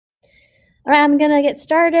All right, I'm gonna get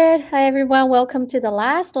started. Hi, everyone. Welcome to the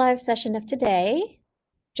last live session of today.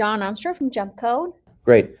 Jon Armstrong from Jump Code.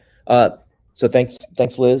 Great. So thanks,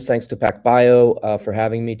 Liz. Thanks to PacBio for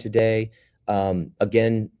having me today.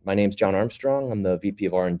 Again, my name's Jon Armstrong. I'm the VP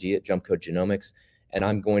of R&D at Jump Code Genomics, and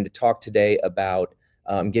I'm going to talk today about,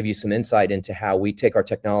 give you some insight into how we take our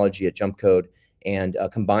technology at Jump Code and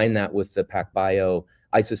combine that with the PacBio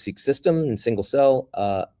Iso-Seq system and single cell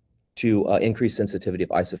to increase sensitivity of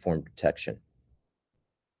isoform detection.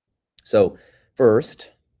 So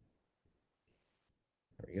first,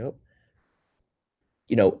 there we go.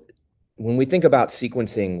 When we think about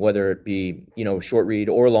sequencing, whether it be, short read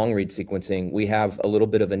or long read sequencing, we have a little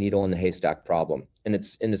bit of a needle in the haystack problem, and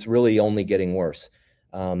it's really only getting worse.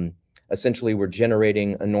 Essentially, we're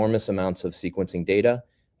generating enormous amounts of sequencing data,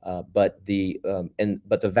 but the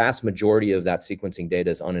vast majority of that sequencing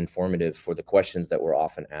data is uninformative for the questions that we're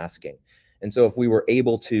often asking. And so if we were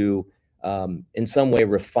able to, in some way,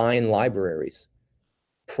 refine libraries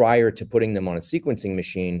prior to putting them on a sequencing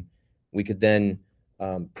machine, we could then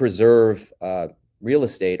preserve real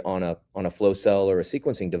estate on a flow cell or a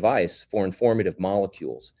sequencing device for informative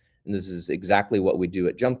molecules. And this is exactly what we do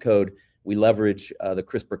at Jump Code. We leverage the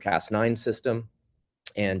CRISPR-Cas9 system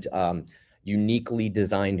and uniquely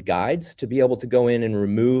designed guides to be able to go in and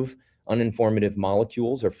remove uninformative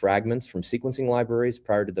molecules or fragments from sequencing libraries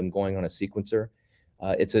prior to them going on a sequencer.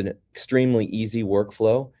 It's an extremely easy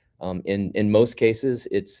workflow. In most cases,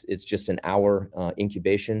 it's just an hour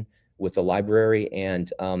incubation with the library,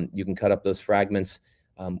 and you can cut up those fragments,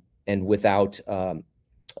 and without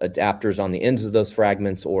adapters on the ends of those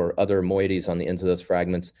fragments or other moieties on the ends of those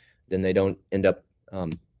fragments, then they don't end up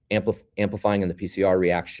amplifying in the PCR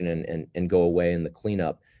reaction and go away in the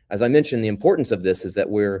cleanup. As I mentioned, the importance of this is that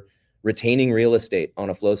we're retaining real estate on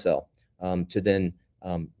a flow cell to then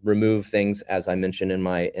remove things, as I mentioned in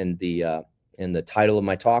the title of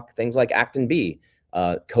my talk, things like ACTB,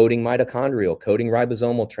 coding mitochondrial, coding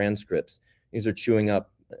ribosomal transcripts. These are chewing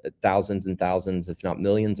up thousands and thousands, if not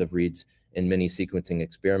millions of reads in many sequencing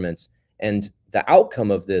experiments. And the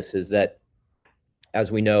outcome of this is that,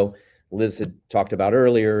 as we know, Liz had talked about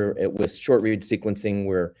earlier, it was short read sequencing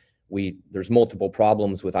where there's multiple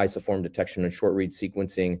problems with isoform detection and short read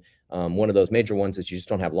sequencing. One of those major ones is you just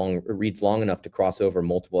don't have reads long enough to cross over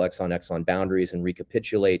multiple exon-exon boundaries and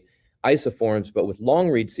recapitulate isoforms, but with long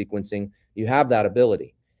read sequencing, you have that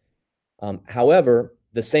ability. However,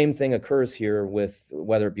 the same thing occurs here with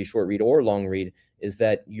whether it be short read or long read, is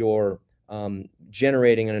that you're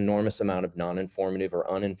generating an enormous amount of non-informative or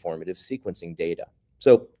uninformative sequencing data.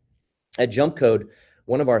 So at Jump Code,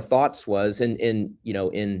 one of our thoughts was in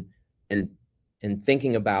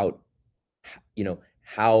thinking about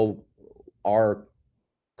how our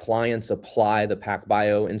clients apply the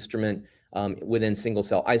PacBio instrument within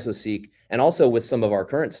single-cell Iso-Seq, and also with some of our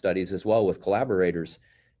current studies as well with collaborators,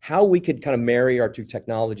 how we could kind of marry our two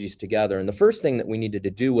technologies together. And the first thing that we needed to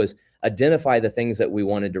do was identify the things that we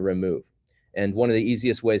wanted to remove. And one of the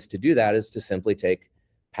easiest ways to do that is to simply take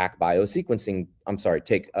PacBio sequencing,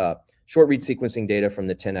 take short read sequencing data from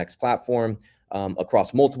the 10x platform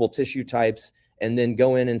across multiple tissue types, and then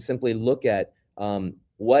go in and simply look at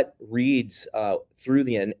what reads through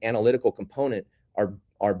the analytical component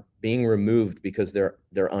are being removed because they're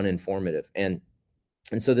uninformative. And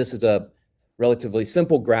so this is a relatively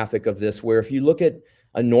simple graphic of this, where if you look at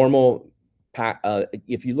a normal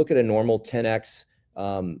 10x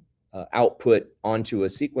output onto a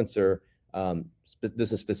sequencer,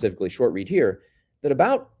 this is specifically short read here, that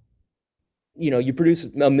about, you produce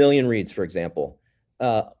 1 million reads, for example,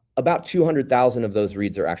 about 200,000 of those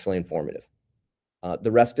reads are actually informative.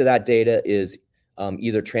 The rest of that data is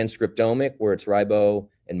either transcriptomic, where it's ribo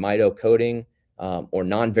and mito coding, or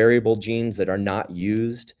non-variable genes that are not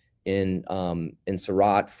used in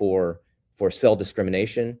Seurat for cell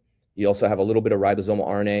discrimination. You also have a little bit of ribosomal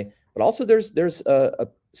RNA, but also there's a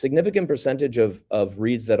significant percentage of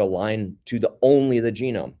reads that align to only the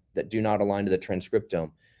genome, that do not align to the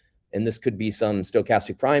transcriptome. And this could be some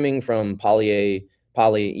stochastic priming from oligo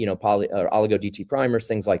DT primers,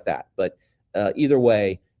 things like that. But either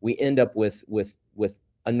way, we end up with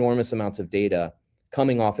enormous amounts of data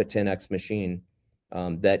coming off a 10x machine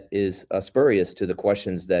that is spurious to the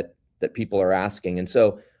questions that people are asking. And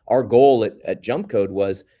so our goal at Jump Code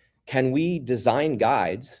was, can we design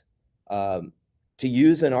guides to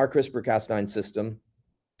use in our CRISPR-Cas9 system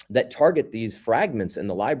that target these fragments in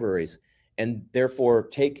the libraries, and therefore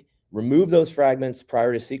remove those fragments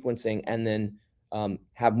prior to sequencing, and then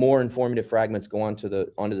have more informative fragments go onto the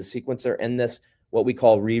sequencer, and this what we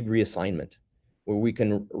call read reassignment, where we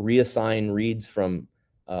can reassign reads from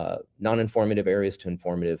non-informative areas to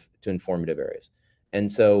informative areas. And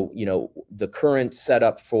so, you know, the current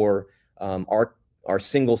setup for our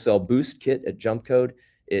single cell boost kit at Jump Code,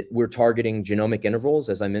 we're targeting genomic intervals,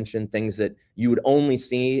 as I mentioned, things that you would only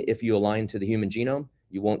see if you align to the human genome.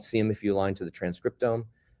 You won't see them if you align to the transcriptome.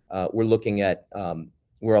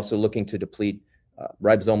 We're also looking to deplete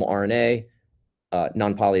ribosomal RNA,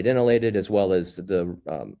 non-polyadenylated, as well as the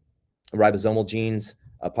ribosomal genes,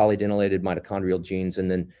 polyadenylated mitochondrial genes, and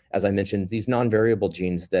then, as I mentioned, these non-variable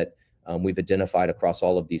genes that we've identified across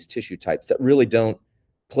all of these tissue types that really don't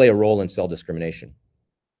play a role in cell discrimination.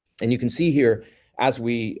 And you can see here, as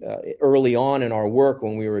we early on in our work,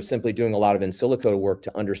 when we were simply doing a lot of in silico work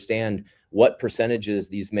to understand what percentages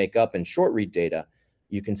these make up in short read data,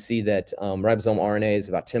 you can see that ribosomal RNA is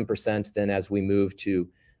about 10%. Then as we move to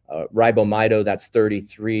ribomito, that's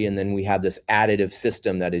 33, and then we have this additive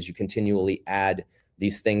system that is, you continually add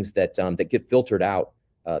these things that that get filtered out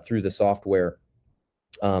through the software,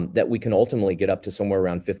 that we can ultimately get up to somewhere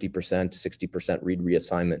around 50%, 60% read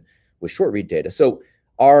reassignment with short read data. So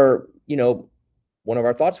our, you know, one of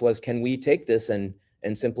our thoughts was, can we take this and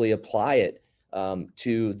simply apply it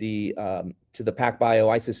to the PacBio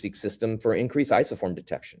Iso-Seq system for increased isoform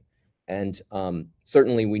detection? And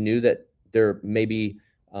certainly we knew that there may be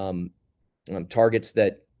targets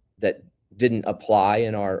that didn't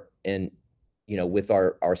apply with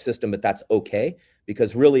our system, but that's okay,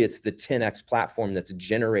 because really it's the 10x platform that's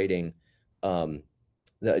generating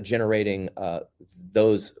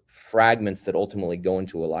those fragments that ultimately go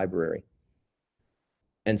into a library.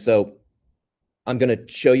 And so I'm going to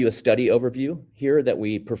show you a study overview here that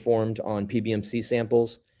we performed on PBMC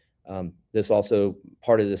samples.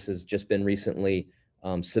 Part of this has just been recently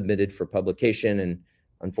submitted for publication, and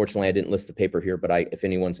unfortunately I didn't list the paper here, but if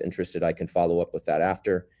anyone's interested, I can follow up with that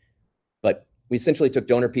after. But we essentially took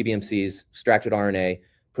donor PBMCs, extracted RNA,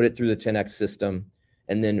 put it through the 10x system,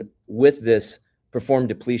 and then with this performed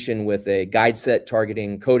depletion with a guide set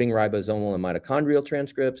targeting coding ribosomal and mitochondrial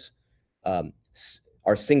transcripts,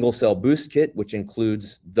 our single cell boost kit, which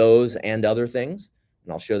includes those and other things,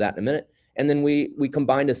 and I'll show that in a minute. And then we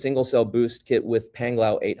combined a single cell boost kit with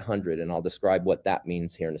Panglau 800, and I'll describe what that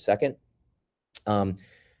means here in a second.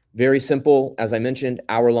 Very simple, as I mentioned,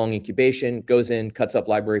 hour-long incubation, goes in, cuts up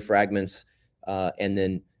library fragments, and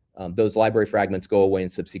then those library fragments go away in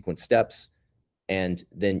subsequent steps, and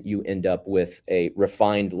then you end up with a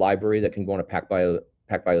refined library that can go on a PacBio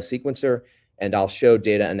sequencer. And I'll show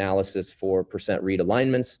data analysis for percent read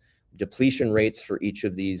alignments, depletion rates for each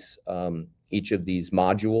of these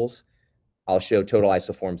modules. I'll show total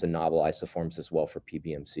isoforms and novel isoforms as well for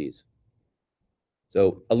PBMCs.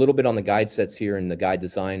 So a little bit on the guide sets here and the guide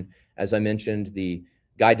design. As I mentioned, the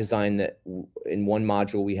guide design that in one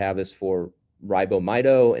module we have is for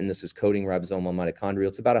ribomito, and this is coding ribosomal mitochondrial.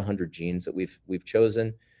 It's about 100 genes that we've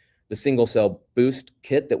chosen. The single cell boost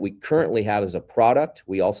kit that we currently have as a product,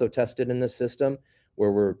 we also tested in this system,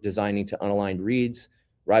 where we're designing to unaligned reads,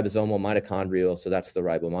 ribosomal mitochondrial, so that's the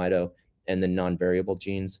ribomito, and the non-variable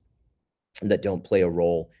genes that don't play a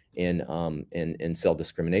role in cell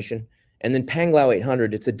discrimination. And then Panglau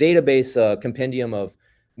 800, it's a database compendium of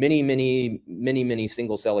many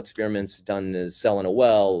single cell experiments done as cell in a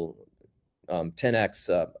well,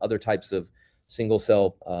 10x, other types of single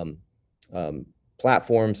cell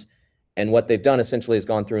platforms. And what they've done essentially is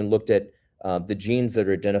gone through and looked at the genes that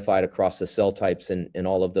are identified across the cell types in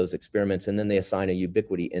all of those experiments, and then they assign a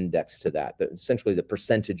ubiquity index to that, essentially the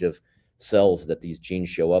percentage of cells that these genes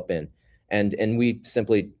show up in. And we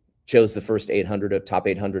simply chose the first 800 top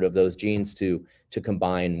 800 of those genes to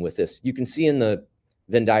combine with this. You can see in the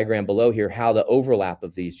Venn diagram below here how the overlap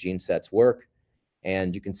of these gene sets work,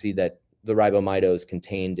 and you can see that the ribomito is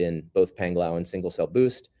contained in both Panglau and single cell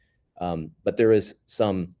boost. But there is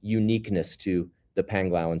some uniqueness to the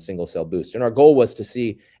Panglau and single cell boost. And our goal was to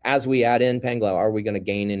see, as we add in Panglau, are we going to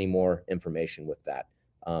gain any more information with that,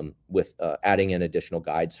 with adding in additional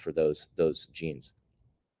guides for those genes.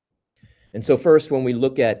 And so first, when we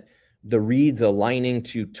look at the reads aligning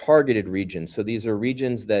to targeted regions, so these are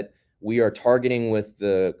regions that we are targeting with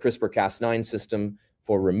the CRISPR-Cas9 system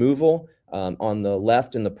for removal. On the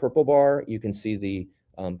left in the purple bar, you can see the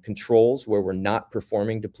controls where we're not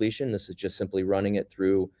performing depletion. This is just simply running it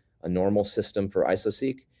through a normal system for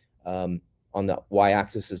Iso-Seq. On the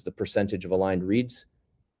y-axis is the percentage of aligned reads.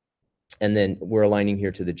 And then we're aligning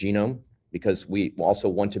here to the genome, because we also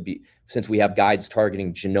want to be, since we have guides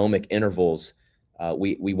targeting genomic intervals,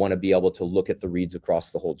 we want to be able to look at the reads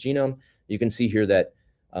across the whole genome. You can see here that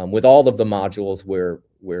with all of the modules,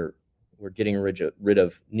 we're getting rid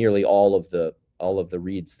of nearly all of the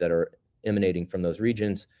reads that are emanating from those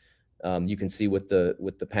regions. You can see with the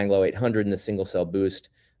Panglo 800 and the single cell boost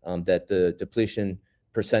that the depletion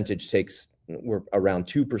percentage we're around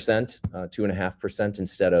 2%, 2.5%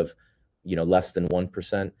 instead of less than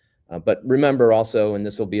 1%. But remember also, and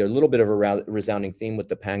this will be a little bit of a resounding theme with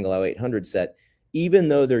the Panglo 800 set, even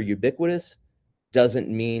though they're ubiquitous, doesn't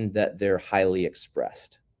mean that they're highly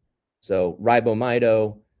expressed. So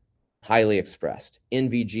ribomido, highly expressed.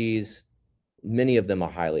 NVGs, many of them are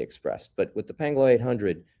highly expressed. But with the Panglo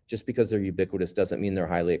 800, just because they're ubiquitous doesn't mean they're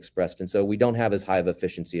highly expressed. And so we don't have as high of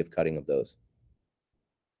efficiency of cutting of those.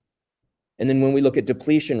 And then when we look at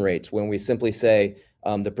depletion rates, when we simply say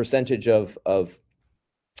the percentage of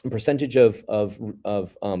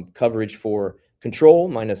coverage for control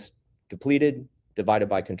minus depleted divided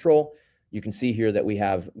by control, you can see here that we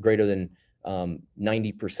have greater than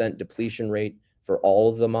 90% depletion rate for all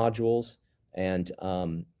of the modules. And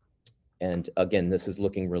again, this is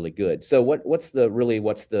looking really good. So what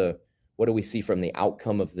do we see from the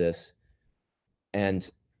outcome of this? And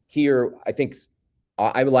here, I think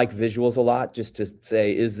I like visuals a lot, just to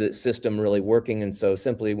say, is the system really working? And so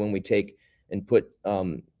simply when we take and put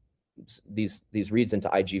these reads into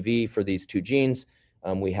IGV for these two genes,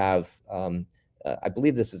 we have, I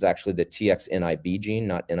believe this is actually the TXNIB gene,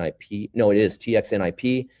 not NIP. No, it is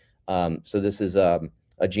TXNIP. So this is a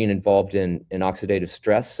gene involved in oxidative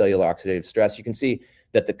stress, cellular oxidative stress. You can see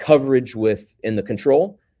that the coverage in the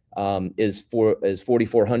control is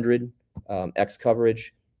 4,400 X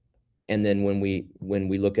coverage. And then when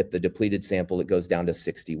we look at the depleted sample, it goes down to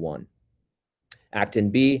 61. Actin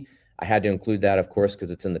B, I had to include that, of course,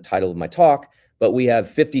 because it's in the title of my talk, but we have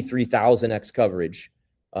 53,000 X coverage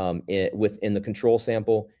within the control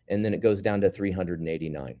sample, and then it goes down to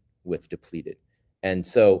 389 with depleted. And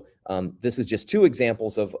so this is just two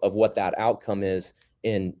examples of what that outcome is.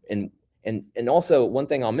 And also one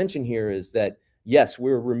thing I'll mention here is that, yes,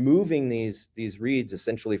 we're removing these reads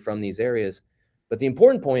essentially from these areas. But the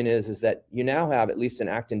important point is that you now have, at least in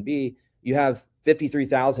Actin B, you have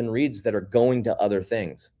 53,000 reads that are going to other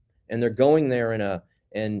things. And they're going there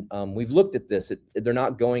and we've looked at this, they're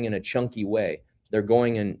not going in a chunky way. They're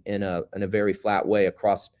going in a very flat way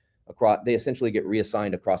across, they essentially get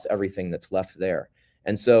reassigned across everything that's left there.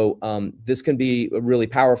 And so this can be really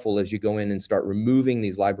powerful as you go in and start removing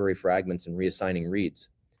these library fragments and reassigning reads.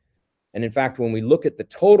 And in fact, when we look at the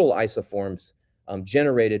total isoforms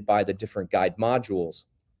generated by the different guide modules,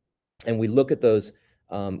 and we look at those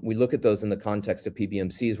in the context of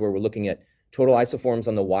PBMCs, where we're looking at total isoforms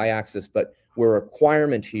on the y-axis, but where a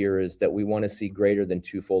requirement here is that we want to see greater than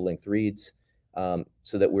 2 full-length reads,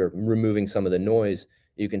 so that we're removing some of the noise.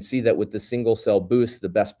 You can see that with the single cell boost, the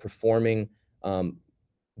best performing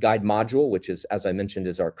guide module, which is, as I mentioned,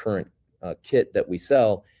 is our current kit that we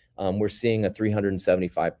sell, we're seeing a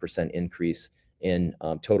 375% increase in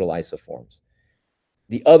total isoforms.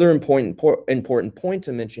 The other important point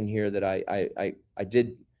to mention here that I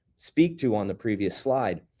did speak to on the previous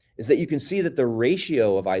slide is that you can see that the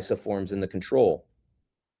ratio of isoforms in the control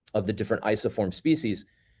of the different isoform species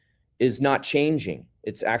is not changing.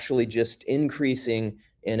 It's actually just increasing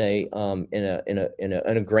in a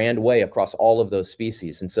grand way across all of those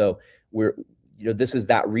species. And so this is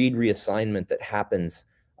that read reassignment that happens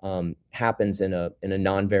in a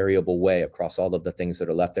non-variable way across all of the things that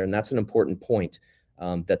are left there. And that's an important point,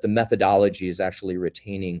 that the methodology is actually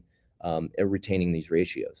retaining these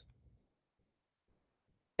ratios.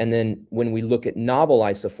 And then when we look at novel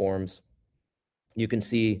isoforms, you can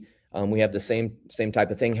see we have the same type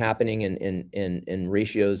of thing happening in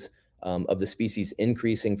ratios of the species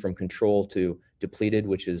increasing from control to depleted,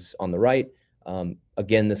 which is on the right.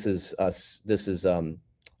 Again, this is on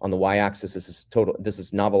the y-axis. This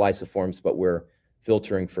is novel isoforms, but we're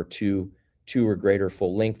filtering for two or greater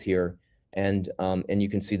full length here, and you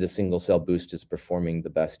can see the single cell boost is performing the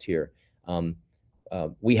best here.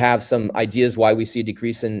 We have some ideas why we see a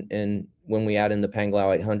decrease in when we add in the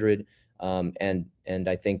Panglo 800, and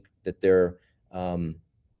I think that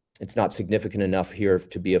it's not significant enough here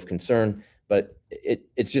to be of concern, but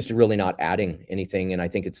it's just really not adding anything, and I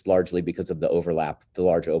think it's largely because of the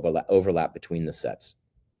large overlap between the sets.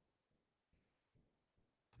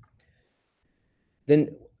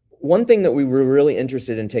 Then one thing that we were really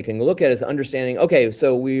interested in taking a look at is understanding, okay,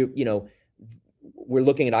 so we're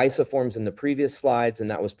looking at isoforms in the previous slides, and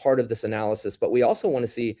that was part of this analysis, but we also want to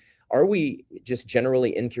see, are we just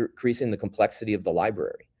generally increasing the complexity of the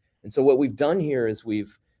library? And so what we've done here is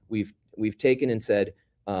we've taken and said,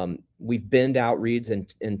 we've binned out reads in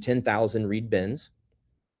 10,000 read bins,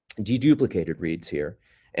 deduplicated reads here,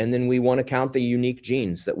 and then we want to count the unique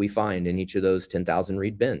genes that we find in each of those 10,000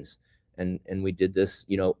 read bins. And we did this,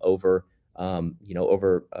 over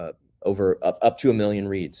up to 1 million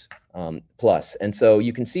reads plus. And so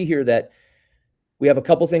you can see here that we have a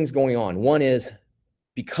couple things going on. One is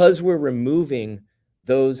because we're removing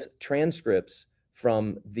those transcripts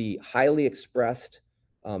from the highly expressed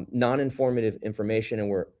non-informative information, and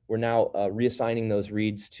we're now reassigning those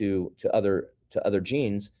reads to other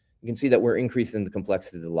genes, you can see that we're increasing the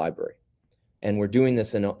complexity of the library. And we're doing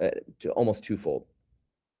this to almost twofold.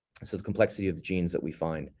 So the complexity of the genes that we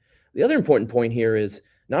find. The other important point here is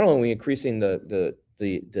not only are we increasing the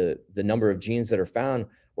number of genes that are found,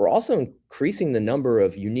 we're also increasing the number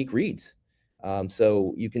of unique reads.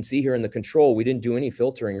 So you can see here in the control, we didn't do any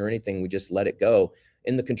filtering or anything, we just let it go.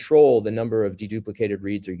 In the control, the number of deduplicated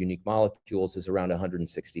reads or unique molecules is around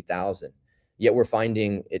 160,000. Yet we're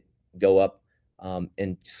finding it go up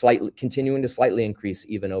and continuing to slightly increase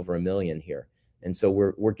even over 1 million here. And so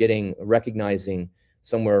we're recognizing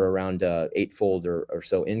somewhere around 8-fold or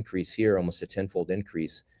so increase here, almost a 10-fold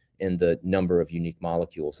increase in the number of unique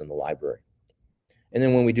molecules in the library. And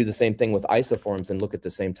then when we do the same thing with isoforms and look at the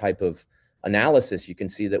same type of analysis, you can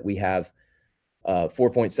see that we have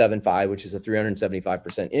 4.75, which is a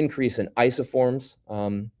 375% increase in isoforms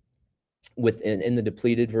in the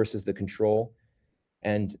depleted versus the control,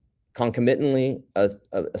 and concomitantly a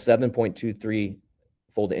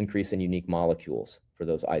 7.23-fold increase in unique molecules for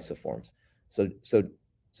those isoforms. So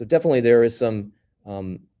definitely there is some,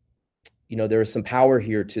 there is some power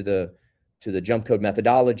here to the jump code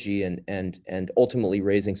methodology and ultimately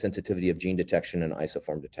raising sensitivity of gene detection and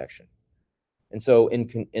isoform detection. And so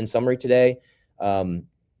in summary today, in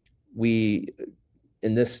the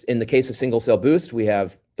case of single cell boost, we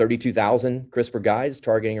have 32,000 CRISPR guides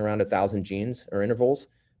targeting around 1,000 genes or intervals.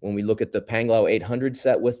 When we look at the Panglao 800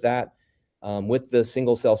 set with that, with the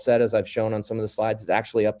single cell set, as I've shown on some of the slides, it's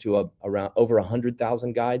actually up to around over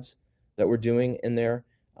 100,000 guides that we're doing in there,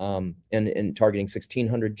 and targeting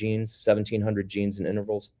 1,600 genes, 1,700 genes in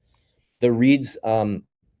intervals. The reads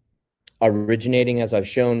originating, as I've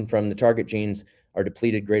shown, from the target genes are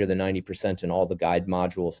depleted greater than 90% in all the guide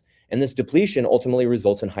modules. And this depletion ultimately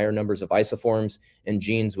results in higher numbers of isoforms and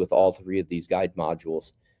genes with all 3 of these guide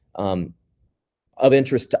modules. Of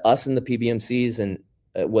interest to us in the PBMCs and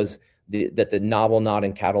was that the novel, not,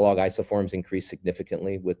 and catalog isoforms increased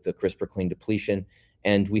significantly with the CRISPR clean depletion.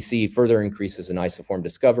 And we see further increases in isoform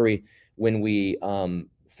discovery when we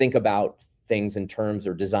think about things in terms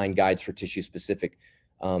or design guides for tissue-specific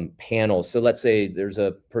panels. So let's say there's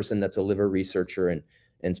a person that's a liver researcher and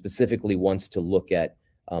specifically wants to look at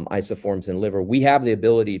isoforms in liver. We have the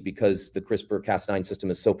ability, because the CRISPR-Cas9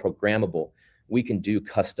 system is so programmable, we can do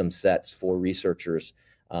custom sets for researchers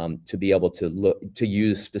to be able to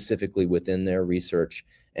use specifically within their research.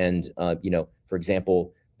 And for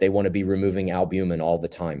example, they want to be removing albumin all the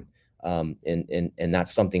time, and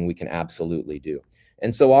that's something we can absolutely do.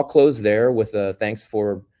 And so I'll close there with thanks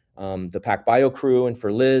for the PacBio crew and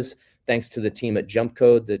for Liz. Thanks to the team at Jump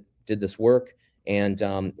Code that did this work. And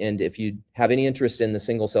if you have any interest in the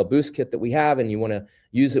single cell boost kit that we have and you want to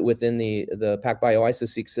use it within the PacBio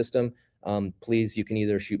Iso-Seq system, please, you can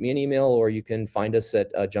either shoot me an email or you can find us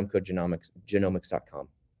at jumpcodegenomics.com.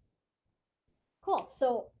 Cool.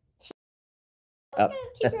 So I'm going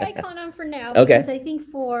to keep your icon on for now, Okay. because I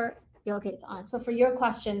think okay, it's on. So for your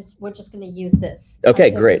questions, we're just going to use this.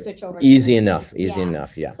 Okay, so great. Switch over Easy enough. Easy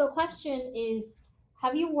enough. Yeah. So question is,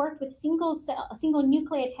 have you worked with single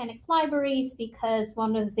nucleotenics libraries? Because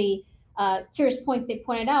one of the curious points they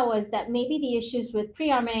pointed out was that maybe the issues with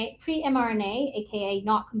pre-mRNA, aka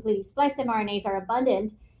not completely spliced mRNAs, are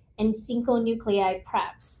abundant in single nuclei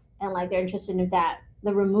preps, and like they're interested in that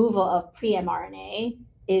the removal of pre-mRNA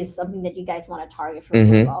is something that you guys want to target for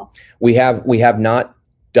approval. We have not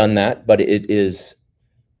done that, but it is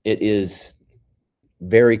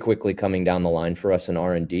very quickly coming down the line for us in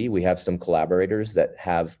R&D. We have some collaborators that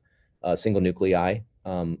have single nuclei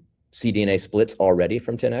cDNA splits already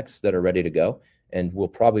from 10x that are ready to go, and we'll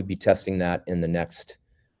probably be testing that in the next,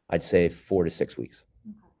 I'd say, 4 to 6 weeks.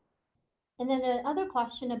 Okay. And then the other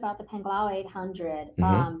question about the Panglao 800,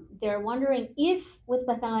 they're wondering if with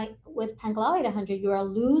Panglao 800 you are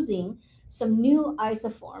losing some new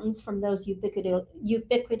isoforms from those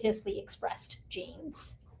ubiquitously expressed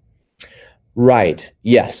genes. Right.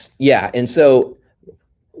 Yes. Yeah. And so,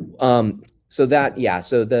 so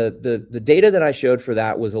the data that I showed for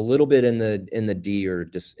that was a little bit in the D or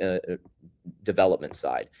development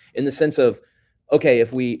side, in the sense of, okay,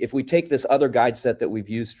 if we take this other guide set that we've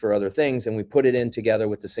used for other things and we put it in together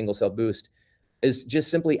with the single cell boost, is just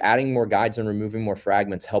simply adding more guides and removing more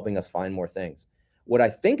fragments, helping us find more things. What I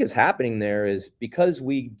think is happening there is because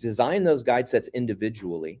we designed those guide sets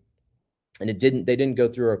individually, and they didn't go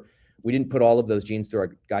through We didn't put all of those genes through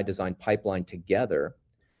our guide design pipeline together.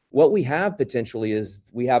 What we have potentially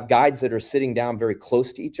is we have guides that are sitting down very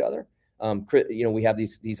close to each other. We have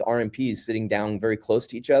these RMPs sitting down very close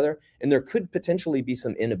to each other, and there could potentially be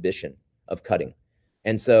some inhibition of cutting.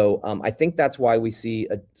 And so I think that's why we see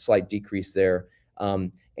a slight decrease there.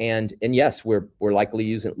 And yes, we're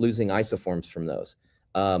likely losing isoforms from those.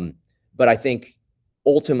 But I think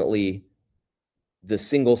ultimately the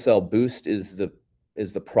single cell boost is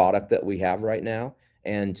the product that we have right now.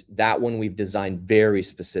 And that one we've designed very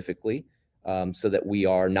specifically so that we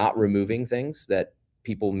are not removing things that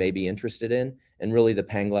people may be interested in. And really the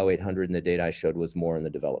Panglau 800 and the data I showed was more on the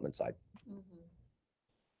development side.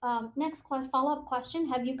 Next follow-up question.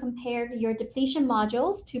 Have you compared your depletion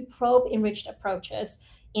modules to probe enriched approaches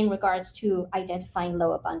in regards to identifying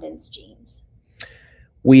low abundance genes?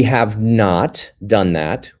 We have not done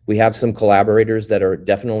that. We have some collaborators that are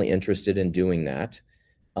definitely interested in doing that.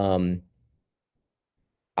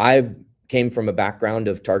 I've came from a background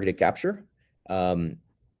of targeted capture,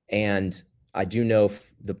 and I do know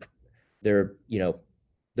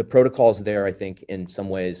the protocols there, I think in some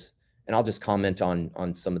ways, and I'll just comment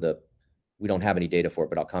on some of we don't have any data for it,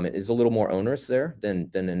 but I'll comment, is a little more onerous there than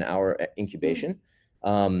in our incubation.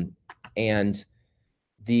 And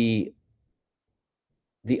the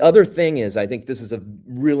other thing is, I think this is a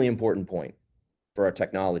really important point for our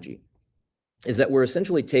technology, is that we're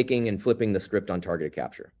essentially taking and flipping the script on targeted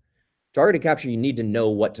capture. Targeted capture, you need to know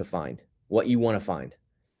what to find, what you want to find.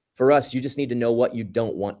 For us, you just need to know what you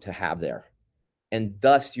don't want to have there. And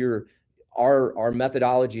thus, our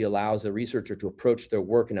methodology allows a researcher to approach their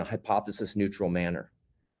work in a hypothesis neutral manner,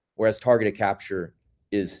 whereas targeted capture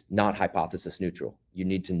is not hypothesis neutral. You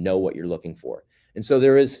need to know what you're looking for. And so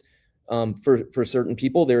there is, for certain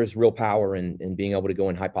people, there is real power in being able to go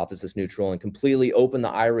in hypothesis neutral and completely open the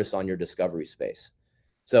iris on your discovery space.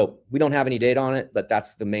 So we don't have any data on it, but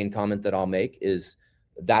that's the main comment that I'll make, is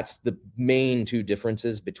that's the main two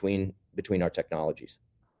differences between our technologies.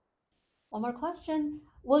 One more question.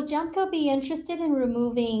 Will Gemco be interested in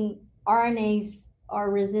removing RNAs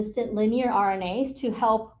or resistant linear RNAs to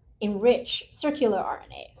help enrich circular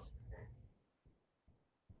RNAs?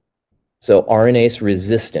 So RNase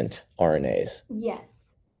resistant RNAs. Yes.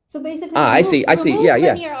 So basically, I see. Yeah,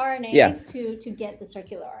 linear RNAs to get the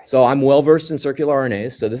circular RNAs. So I'm well versed in circular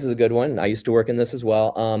RNAs. So this is a good one. I used to work in this as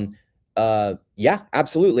well. Yeah,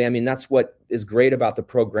 absolutely. I mean, that's what is great about the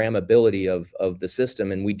programmability of the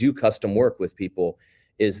system, and we do custom work with people.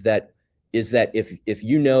 Is that if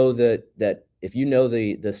you know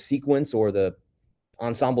the sequence or the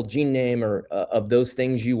ensemble gene name or of those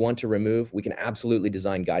things you want to remove, we can absolutely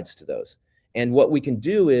design guides to those. And what we can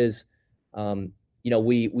do is,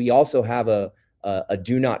 we also have a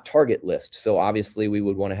do not target list. So obviously we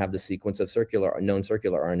would want to have the sequence of known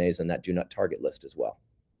circular RNAs in that do not target list as well.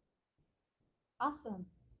 Awesome.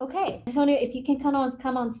 Okay, Antonio, if you can come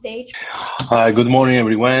on stage. Good morning,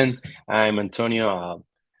 everyone. I'm Antonio,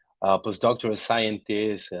 a postdoctoral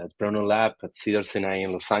scientist at Brown Lab at Cedars-Sinai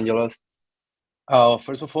in Los Angeles.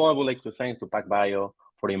 First of all, I would like to thank PacBio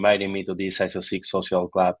for inviting me to this Iso-Seq Social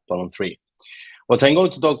Club Volume 3. What I'm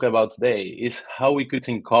going to talk about today is how we could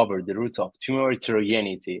uncover the roots of tumor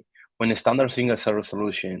heterogeneity when a standard single-cell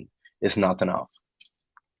resolution is not enough.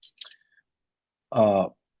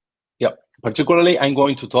 Particularly, I'm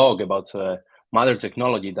going to talk about mother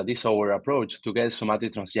technology, that is our approach to get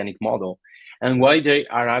somatic transgenic model, and why they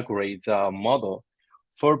are accurate model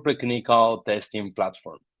for preclinical testing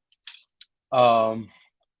platform.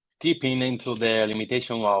 Dipping into the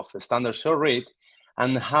limitation of standard cell rate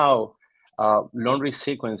and how long-read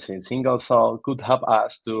sequencing single cell could help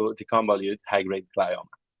us to deconvolute high-grade glioma.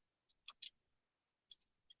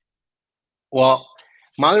 Well,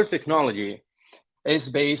 mother technology is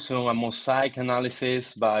based on a mosaic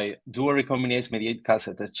analysis by dual recombinase mediated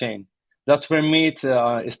cassette chain that permit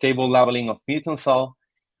stable labeling of mutant cells,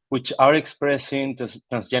 which are expressing the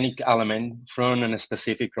transgenic element from a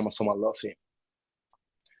specific chromosomal loci.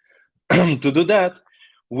 To do that,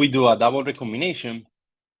 we do a double recombination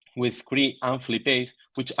with Cre and Flipase,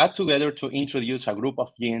 which add together to introduce a group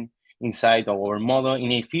of genes inside our model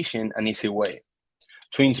in an efficient and easy way.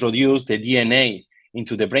 To introduce the DNA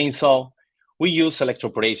into the brain cell, we use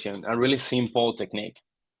electroporation, a really simple technique.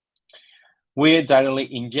 We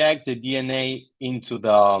directly inject the DNA into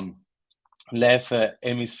the left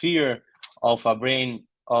hemisphere of a brain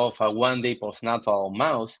of a one-day postnatal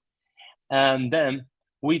mouse, and then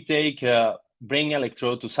we take a brain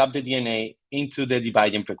electrode to sub the DNA into the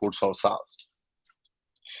dividing precursor cells.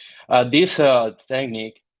 This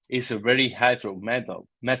technique is a very high throughput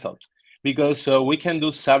method because we can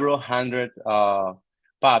do several hundred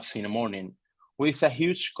pups in the morning, with a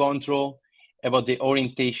huge control about the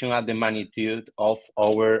orientation and the magnitude of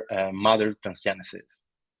our mother transgenesis.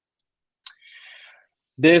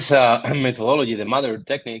 This methodology, the mother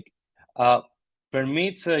technique,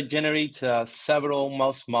 permits generate several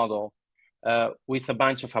mouse models with a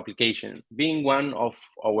bunch of applications, being one of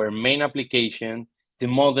our main applications, the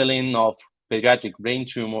modeling of pediatric brain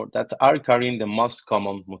tumor that are carrying the most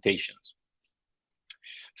common mutations.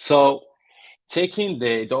 So, taking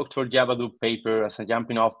the Dr. Javadu paper as a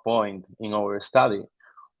jumping off point in our study,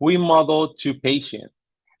 we modeled 2 patients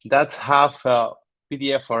that have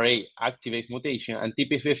PDFRA activate mutation and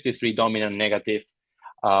TP53 dominant negative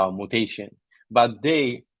mutation, but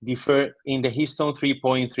they differ in the histone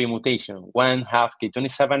 3.3 mutation. One have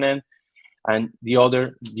K27N and the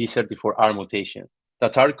other G34R mutation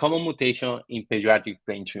that are common mutation in pediatric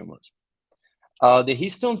brain tumors. The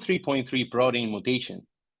histone 3.3 protein mutation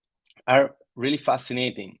are really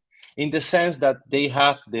fascinating in the sense that they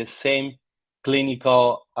have the same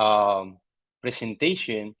clinical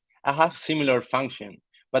presentation and have similar function,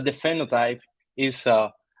 but the phenotype is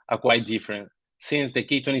quite different, since the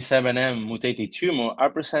K27M mutated tumor are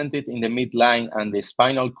presented in the midline and the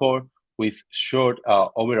spinal cord with short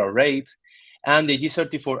overall rate, and the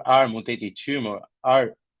G34R mutated tumor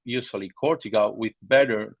are usually cortical with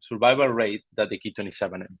better survival rate than the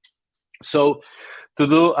K27M. So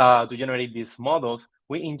to generate these models,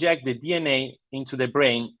 we inject the DNA into the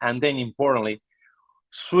brain and then, importantly,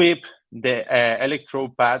 sweep the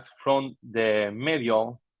electrode path from the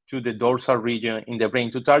medial to the dorsal region in the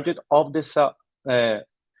brain to target of the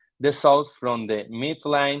cells from the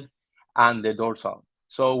midline and the dorsal.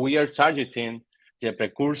 So we are targeting the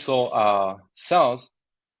precursor cells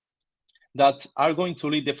that are going to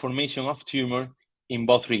lead the formation of tumor in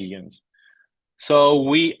both regions. So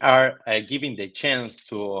we are giving the chance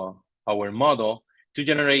to our model to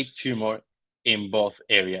generate tumor in both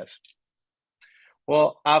areas.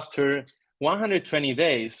 Well, after 120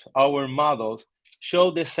 days, our models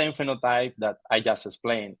show the same phenotype that I just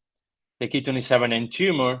explained. The K27N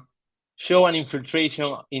tumor show an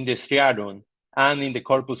infiltration in the striatum and in the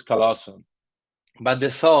corpus callosum, but the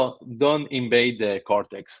cells don't invade the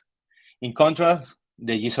cortex. In contrast,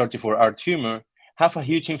 the G34R tumor have a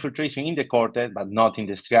huge infiltration in the cortex, but not in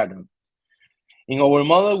the striatum. In our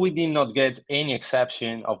model, we did not get any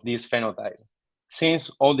exception of this phenotype,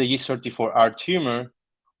 since all the G34R tumor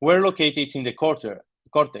were located in the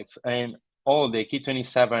cortex, and all the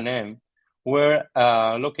K27M were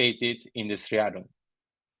located in the striatum.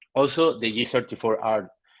 Also, the G34R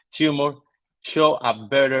tumor show a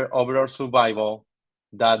better overall survival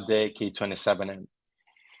than the K27M.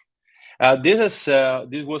 This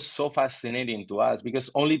was so fascinating to us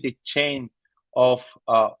because only the chain of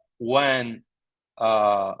one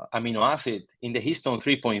amino acid in the histone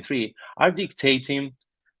 3.3 are dictating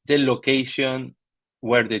the location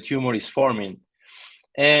where the tumor is forming,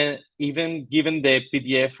 and even given the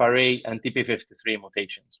PDFRA and TP53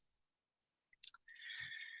 mutations.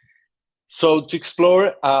 So to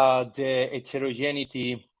explore the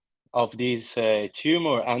heterogeneity of this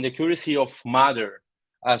tumor and the accuracy of mother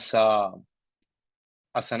as an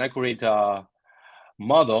accurate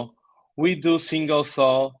model, we do single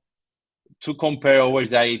cell to compare our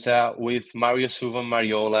data with Mario Suva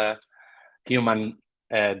Mariola human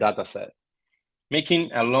dataset.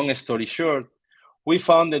 Making a long story short, we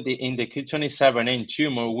found that in the K27N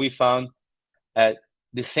tumor, we found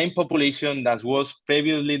the same population that was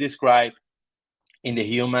previously described in the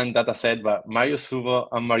human dataset by Mario Suva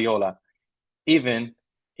and Mariola, even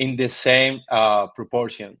in the same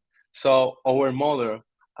proportion. So our model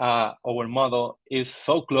is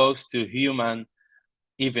so close to human,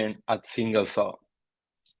 even at single cell.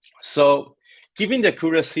 So given the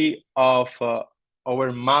accuracy of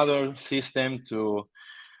our model system to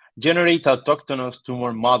generate autochthonous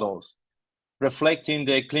tumor models, reflecting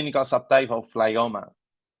the clinical subtype of glioma,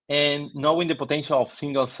 and knowing the potential of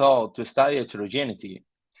single cell to study heterogeneity,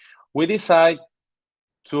 we decide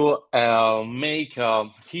to make a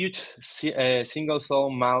huge single cell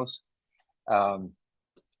mouse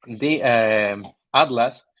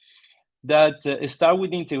atlas that start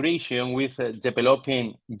with integration with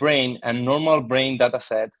developing brain and normal brain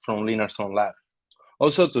dataset from Linarson lab.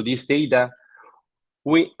 Also to this data,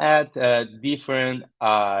 we add different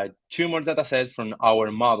tumor datasets from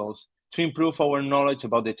our models to improve our knowledge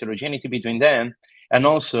about the heterogeneity between them, and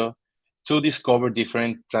also to discover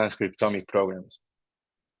different transcriptomic programs.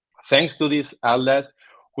 Thanks to this outlet,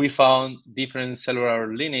 we found different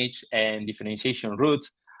cellular lineage and differentiation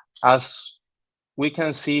routes. As we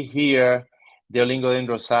can see here, the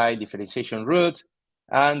oligodendrocyte differentiation route,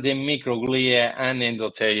 and the microglia and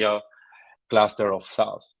endothelial cluster of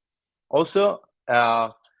cells. Also,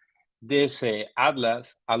 this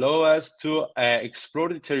atlas allows us to explore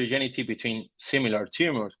the heterogeneity between similar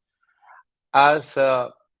tumors. As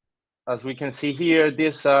we can see here,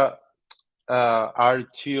 these are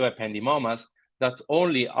two ependymomas that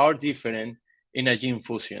only are different in a gene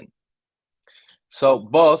fusion. So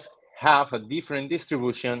both have a different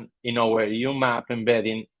distribution in our UMAP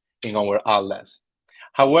embedding in our atlas.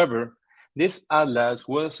 However, this atlas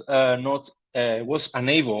was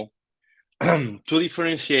unable to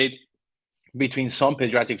differentiate between some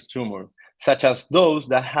pediatric tumors, such as those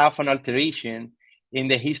that have an alteration in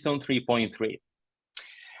the histone 3.3.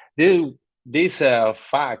 This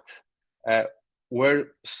fact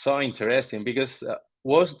were so interesting because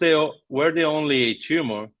were the only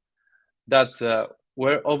tumor that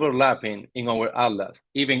were overlapping in our atlas.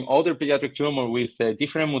 Even other pediatric tumors with a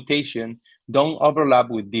different mutation don't overlap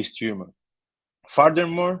with this tumor.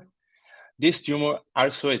 Furthermore, these tumors are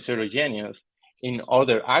so heterogeneous in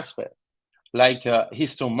other aspects, like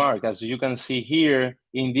histone mark, as you can see here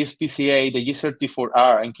in this PCA, the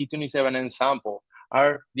G34R and K27N sample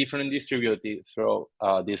are different distributed through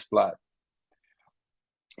this plot.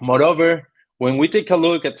 Moreover, when we take a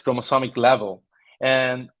look at chromosomic level,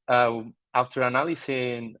 and after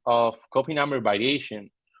analyzing of copy number variation,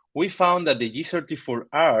 we found that the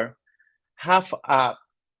G34R have a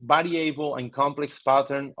variable and complex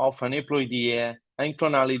pattern of aneuploidia and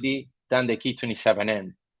clonality than the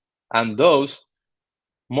K27N. And those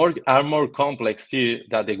are more complex too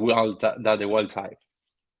than the wild type.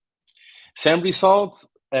 Same results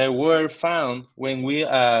were found when we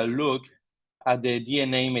look at the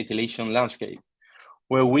DNA methylation landscape,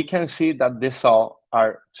 where we can see that the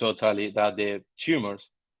tumors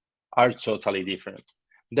are totally different.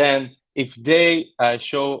 Then, if they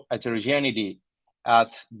show heterogeneity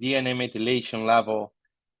at DNA methylation level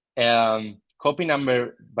and copy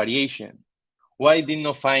number variation, why did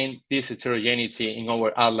not find this heterogeneity in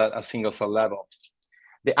our atlas at single cell level?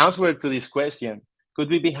 The answer to this question could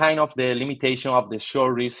be behind of the limitation of the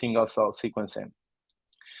short-read single cell sequencing,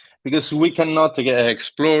 because we cannot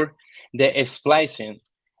explore the splicing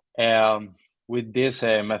with this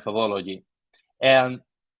methodology. And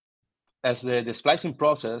as the splicing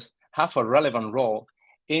process have a relevant role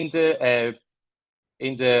in the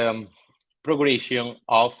progression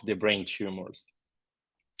of the brain tumors.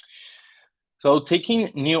 So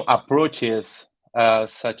taking new approaches,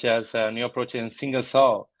 such as new approaches in single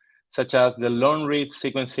cell, such as the long-read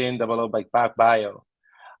sequencing developed by PacBio,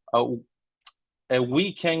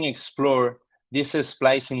 we can explore this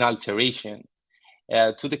splicing alteration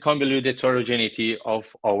to the convoluted heterogeneity of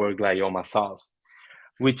our glioma cells,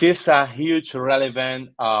 which is a huge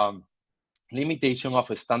relevant limitation of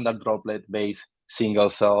a standard droplet-based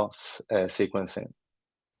single-cell sequencing.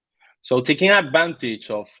 So taking advantage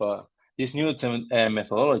of this new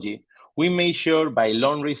methodology, we measure by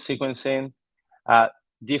long-read sequencing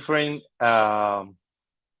different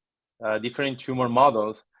tumor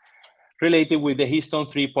models related with the histone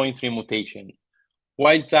 3.3 mutation.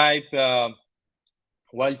 Wild type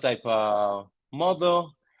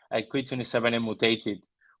model, a K27M mutated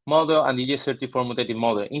model, and the G34 mutated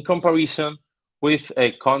model, in comparison with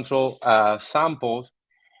a control samples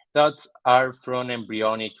that are from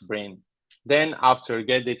embryonic brain. Then after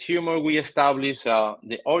get the tumor, we establish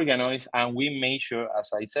the organoids, and we measure,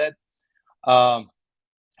 as I said,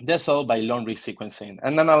 the cell by long-read sequencing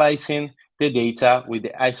and analyzing the data with the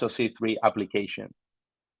Iso-Seq application.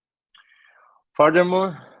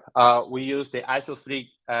 Furthermore, we use the Iso-Seq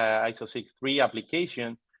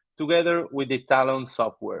application together with the Talon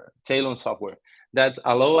software that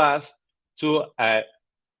allow us to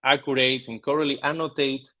accurate and correctly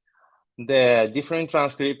annotate the different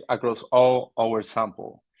transcripts across all our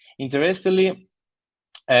sample. Interestingly,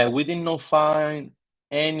 we did not find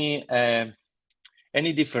any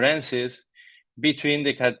differences between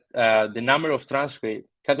the number of transcripts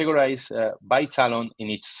categorized by Talon in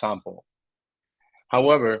each sample.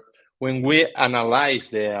 However, when we analyze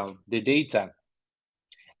the data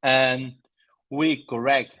and we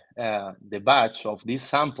correct the batch of this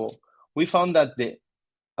sample, we found that the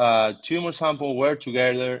tumor sample were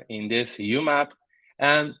together in this UMAP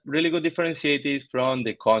and really good differentiated from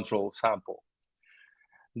the control sample.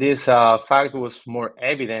 This fact was more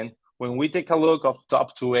evident when we take a look of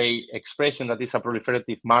TOP2A expression, that is a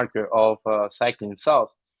proliferative marker of cycling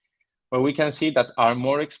cells, where we can see that are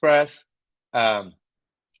more expressed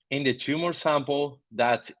in the tumor sample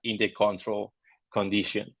than in the control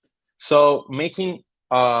condition. So making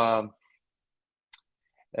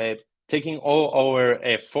taking all our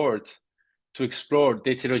effort to explore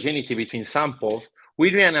the heterogeneity between samples,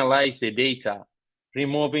 we reanalyze the data,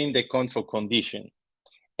 removing the control condition.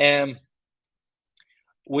 And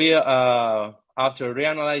we, after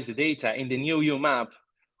reanalyze the data in the new UMAP,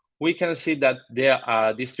 we can see that the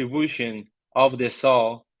distribution of the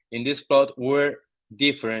cell in this plot were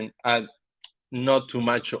different and not too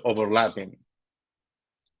much overlapping.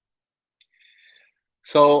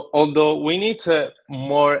 So although we need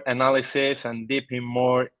more analysis and deepen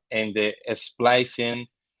more in the splicing,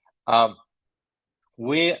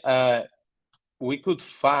 we could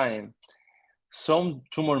find some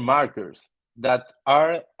tumor markers that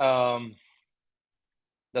are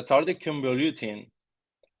deconvoluting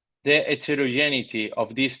the heterogeneity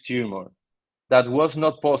of this tumor that was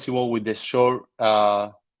not possible with the short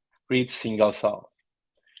read single cell.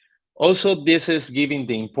 Also, this is giving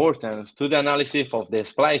the importance to the analysis of the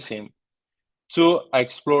splicing to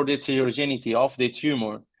explore the heterogeneity of the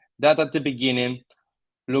tumor that at the beginning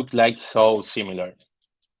looked like so similar.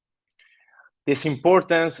 This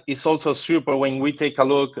importance is also super when we take a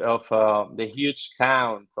look of the huge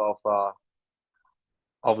count of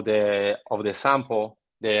the sample,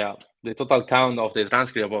 the total count of the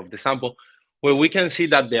transcript of the sample, where we can see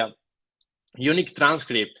that the unique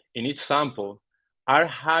transcript in each sample are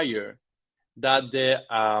higher than the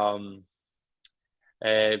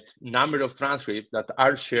number of transcripts that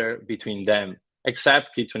are shared between them,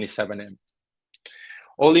 except K27M.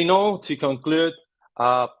 All in all, to conclude,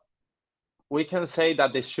 we can say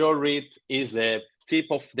that the short read is the tip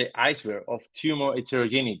of the iceberg of tumor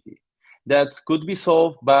heterogeneity that could be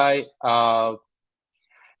solved by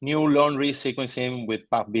new long read sequencing with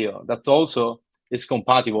PAPBio that also is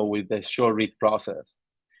compatible with the short read process.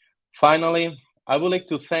 Finally, I would like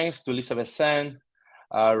to thank to Elizabeth Sen,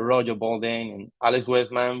 Roger Baldwin, and Alex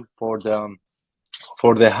Westman for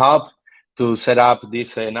the help to set up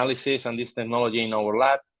this analysis and this technology in our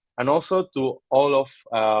lab, and also to all of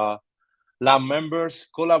lab members,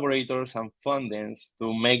 collaborators, and fundings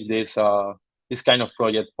to make this this kind of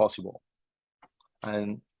project possible.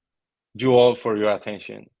 And you all for your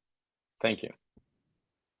attention. Thank you.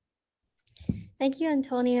 Thank you,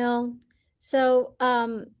 Antonio. So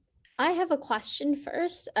I have a question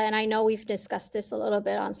first, and I know we've discussed this a little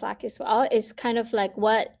bit on Slack as well. It's kind of like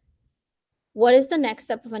what is the next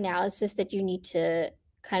step of analysis that you need to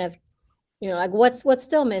kind of, you know, like what's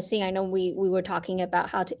still missing? I know we were talking about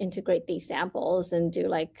how to integrate these samples and do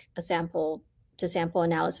like a sample to sample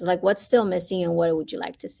analysis. Like what's still missing and what would you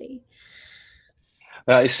like to see?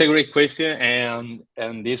 It's a great question,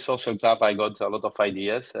 and this social club I got a lot of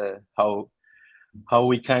ideas how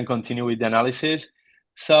we can continue with the analysis.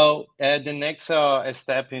 So the next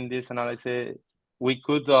step in this analysis, we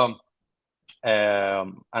could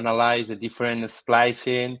analyze the different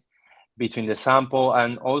splicing between the sample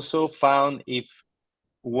and also found if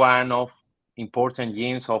one of important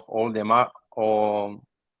genes of all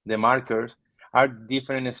the markers are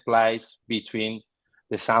different splice between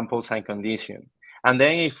the samples and condition. And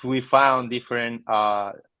then if we found different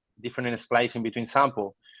splicing between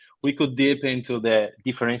sample, we could dip into the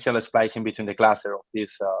differential splicing between the cluster of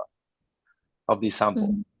this sample.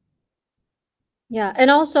 Mm-hmm. Yeah,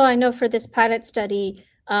 and also I know for this pilot study,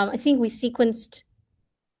 I think we sequenced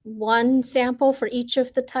one sample for each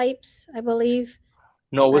of the types, I believe.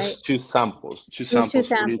 No, it was two samples. Two samples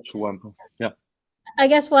for each one. Yeah. I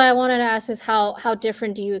guess what I wanted to ask is how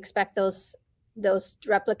different do you expect those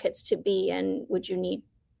replicates to be, and would you need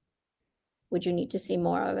to see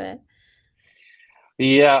more of it?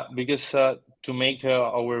 Yeah, because to make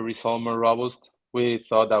our result more robust, we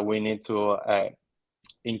thought that we need to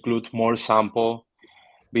include more sample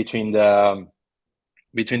between the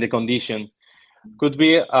condition. Could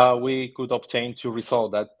be we could obtain two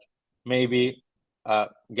results that maybe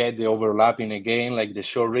get the overlapping again, like the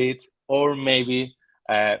short read, or maybe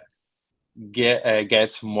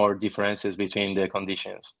get more differences between the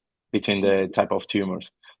conditions, between the type of tumors.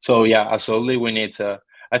 So yeah, absolutely, we need to.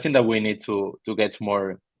 I think that we need to get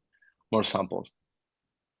more samples.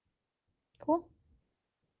 Cool.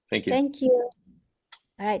 Thank you. Thank you.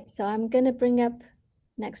 All right, so I'm gonna bring up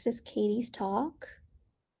next is Katie's talk.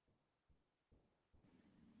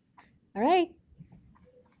 All right.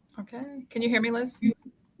 Okay, can you hear me, Liz?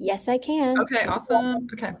 Yes, I can. Okay, awesome.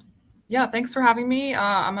 Okay. Yeah, thanks for having me.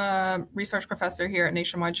 I'm a research professor here at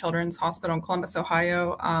Nationwide Children's Hospital in Columbus,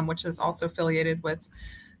 Ohio, which is also affiliated with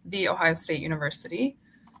The Ohio State University.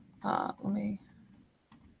 Let me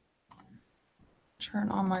turn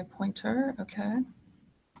on my pointer. Okay.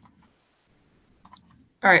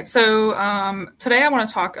 All right, so today I want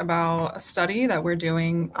to talk about a study that we're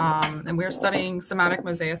doing, and we're studying somatic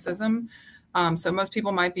mosaicism So most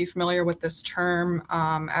people might be familiar with this term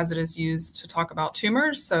as it is used to talk about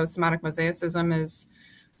tumors. So somatic mosaicism is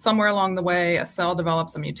somewhere along the way, a cell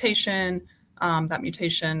develops a mutation. That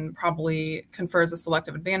mutation probably confers a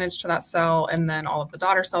selective advantage to that cell, and then all of the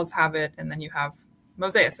daughter cells have it, and then you have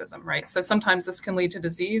mosaicism, right? So sometimes this can lead to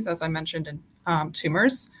disease, as I mentioned, in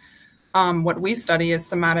tumors. What we study is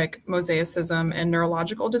somatic mosaicism in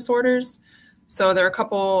neurological disorders. So there are a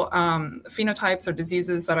couple phenotypes or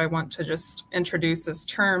diseases that I want to just introduce as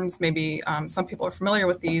terms. Maybe some people are familiar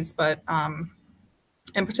with these, but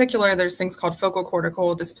in particular, there's things called focal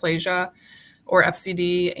cortical dysplasia, or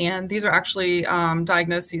FCD, and these are actually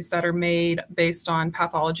diagnoses that are made based on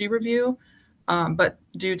pathology review. But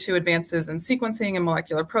due to advances in sequencing and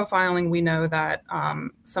molecular profiling, we know that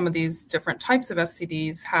some of these different types of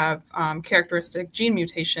FCDs have characteristic gene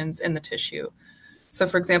mutations in the tissue. So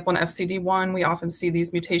for example, in FCD1, we often see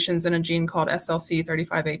these mutations in a gene called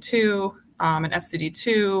SLC35A2, and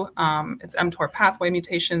FCD2, it's mTOR pathway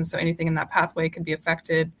mutations, so anything in that pathway could be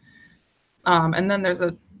affected. And then there's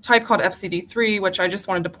a type called FCD3, which I just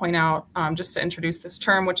wanted to point out just to introduce this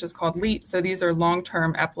term, which is called LEAT. So these are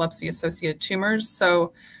long-term epilepsy-associated tumors.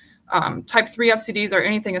 So type 3 FCDs are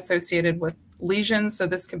anything associated with lesions. So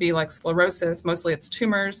this could be like sclerosis. Mostly it's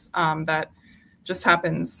tumors that just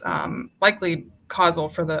happens, likely causal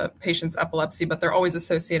for the patient's epilepsy, but they're always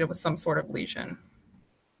associated with some sort of lesion.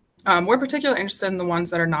 We're particularly interested in the ones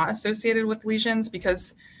that are not associated with lesions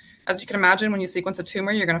because, as you can imagine, when you sequence a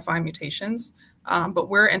tumor, you're going to find mutations. But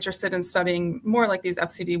we're interested in studying more like these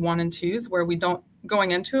FCD1 and 2s where we don't,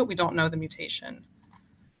 going into it, we don't know the mutation.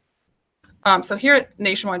 So here at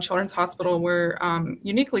Nationwide Children's Hospital, we're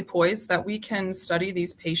uniquely poised that we can study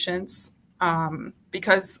these patients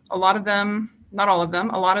because a lot of them, not all of them,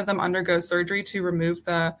 a lot of them undergo surgery to remove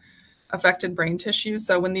the affected brain tissue.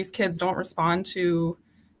 So when these kids don't respond to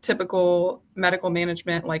typical medical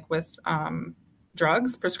management, like with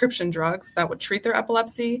drugs, prescription drugs that would treat their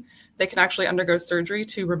epilepsy, they can actually undergo surgery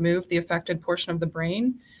to remove the affected portion of the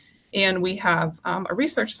brain. And we have a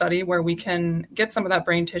research study where we can get some of that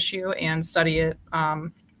brain tissue and study it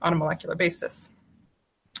on a molecular basis.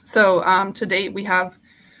 So to date, we have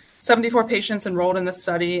 74 patients enrolled in this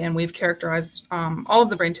study, and we've characterized all of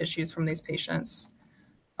the brain tissues from these patients.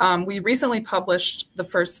 We recently published the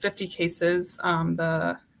first 50 cases.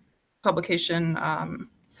 The publication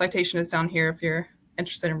citation is down here if you're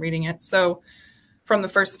interested in reading it. So from the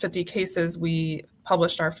first 50 cases, we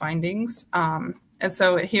published our findings. And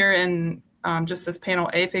so here in just this panel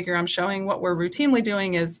A figure I'm showing, what we're routinely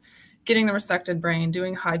doing is getting the resected brain,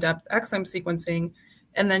 doing high-depth exome sequencing,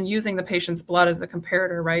 and then using the patient's blood as a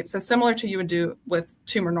comparator, right? So similar to you would do with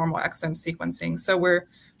tumor normal exome sequencing. So we're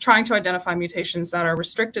trying to identify mutations that are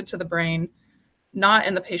restricted to the brain, not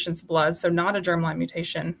in the patient's blood, so not a germline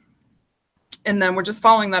mutation. And then we're just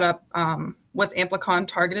following that up with amplicon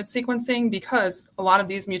targeted sequencing because a lot of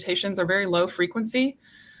these mutations are very low frequency.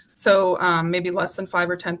 So maybe less than 5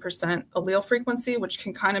 or 10% allele frequency, which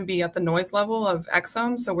can kind of be at the noise level of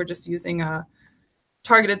exomes. So we're just using a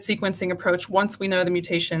targeted sequencing approach once we know the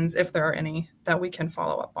mutations, if there are any, that we can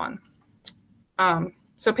follow up on.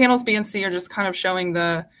 So panels B and C are just kind of showing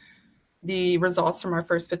the results from our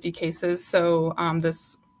first 50 cases. So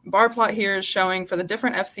this bar plot here is showing for the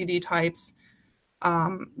different FCD types,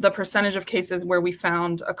 the percentage of cases where we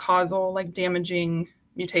found a causal, like damaging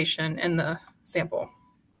mutation in the sample.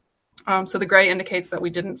 So the gray indicates that we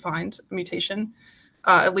didn't find a mutation.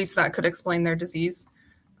 At least that could explain their disease.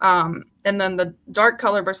 And then the dark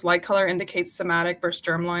color versus light color indicates somatic versus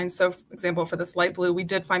germline. So for example, for this light blue, we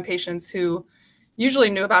did find patients who usually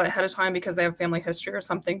knew about it ahead of time because they have family history or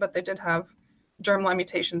something, but they did have germline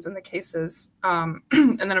mutations in the cases. And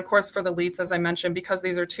then of course for the leads, as I mentioned, because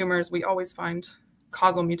these are tumors, we always find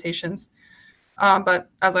causal mutations. But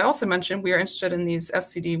as I also mentioned, we are interested in these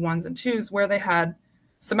FCD 1s and 2s where they had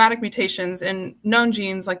somatic mutations in known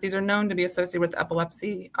genes, like these are known to be associated with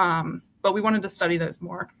epilepsy, but we wanted to study those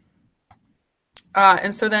more.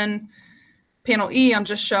 And so then panel E, I'm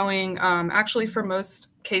just showing, actually for most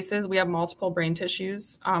cases, we have multiple brain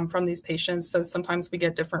tissues from these patients. So sometimes we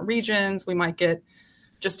get different regions. We might get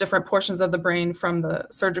just different portions of the brain from the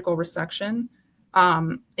surgical resection.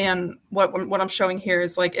 And what I'm showing here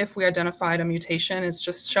is like if we identified a mutation, it's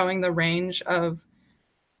just showing the range of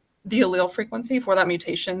the allele frequency for that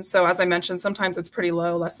mutation. So as I mentioned, sometimes it's pretty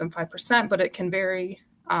low, less than 5%, but it can vary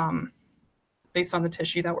based on the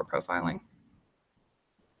tissue that we're profiling.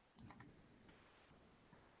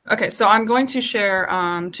 Okay, so I'm going to share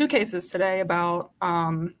 2 cases today about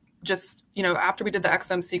just, after we did the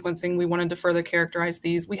exome sequencing, we wanted to further characterize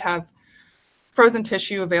these. We have, frozen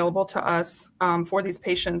tissue available to us for these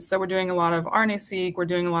patients. So we're doing a lot of RNA-seq, we're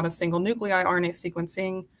doing a lot of single nuclei RNA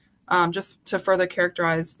sequencing, just to further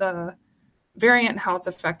characterize the variant, how it's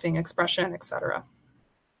affecting expression, et cetera.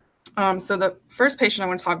 So the first patient I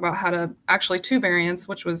want to talk about had actually 2 variants,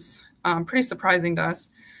 which was pretty surprising to us,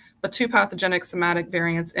 but 2 pathogenic somatic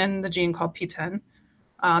variants in the gene called PTEN.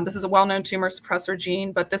 This is a well-known tumor suppressor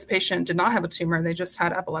gene, but this patient did not have a tumor, they just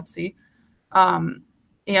had epilepsy.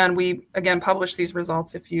 And we, again, published these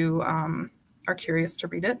results if you are curious to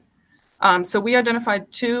read it. So we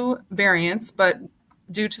identified 2 variants, but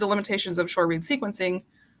due to the limitations of short-read sequencing,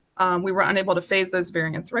 we were unable to phase those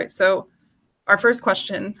variants, right? So our first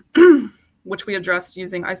question, which we addressed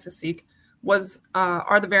using Iso-Seq, was,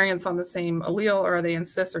 are the variants on the same allele, or are they in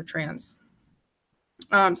cis or trans?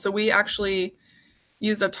 So we actually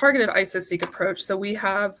used a targeted Iso-Seq approach. So we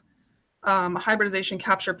have a hybridization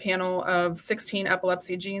capture panel of 16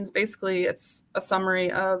 epilepsy genes. Basically, it's a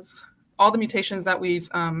summary of all the mutations that we've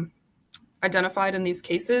identified in these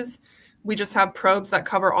cases. We just have probes that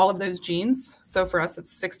cover all of those genes. So for us,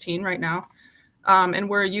 it's 16 right now. And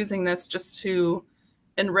we're using this just to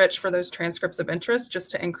enrich for those transcripts of interest,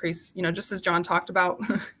 just to increase, just as Jon talked about,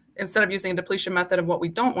 instead of using a depletion method of what we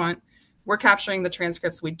don't want, we're capturing the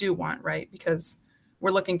transcripts we do want, right? Because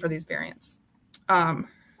we're looking for these variants.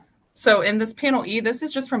 So in this panel E, this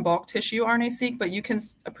is just from bulk tissue RNA-seq, but you can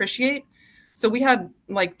appreciate. So we had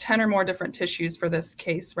like 10 or more different tissues for this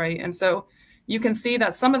case, right? And so you can see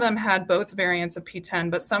that some of them had both variants of PTEN,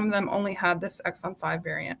 but some of them only had this exon 5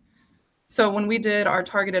 variant. So when we did our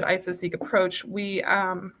targeted Iso-Seq approach, we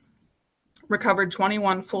recovered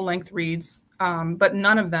 21 full-length reads, but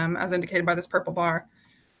none of them, as indicated by this purple bar,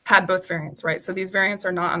 had both variants, right? So these variants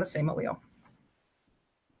are not on the same allele.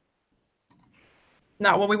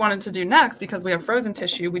 Now, what we wanted to do next, because we have frozen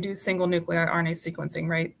tissue, we do single nuclei RNA sequencing,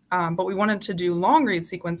 right? But we wanted to do long read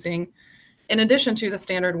sequencing in addition to the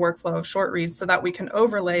standard workflow of short reads so that we can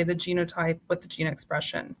overlay the genotype with the gene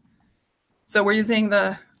expression. So we're using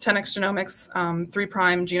the 10x Genomics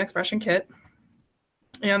 3' gene expression kit.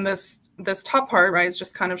 And this top part, right, is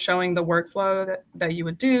just kind of showing the workflow that you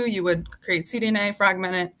would do. You would create cDNA,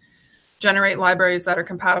 fragment it, generate libraries that are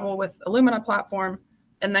compatible with Illumina platform,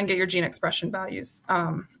 and then get your gene expression values.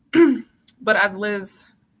 But as Liz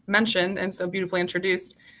mentioned, and so beautifully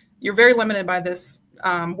introduced, you're very limited by this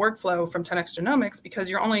workflow from 10x Genomics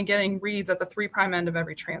because you're only getting reads at the 3' end of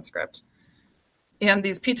every transcript. And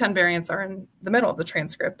these PTEN variants are in the middle of the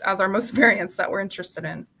transcript, as are most variants that we're interested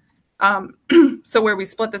in. So where we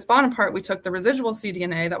split this bottom part, we took the residual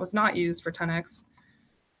cDNA that was not used for 10x,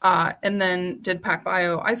 and then did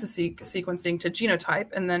PacBio Iso-Seq sequencing to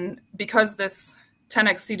genotype. And then because this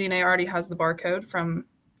 10x cDNA already has the barcode from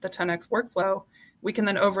the 10x workflow, we can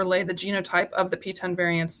then overlay the genotype of the PTEN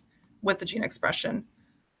variants with the gene expression.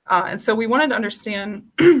 And so we wanted to understand,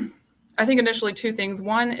 I think initially 2 things.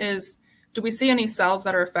 One is, do we see any cells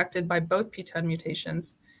that are affected by both PTEN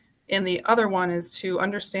mutations? And the other one is to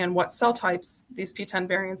understand what cell types these PTEN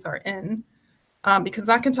variants are in, because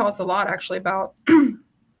that can tell us a lot actually about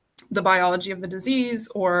the biology of the disease,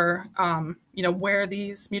 or where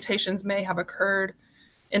these mutations may have occurred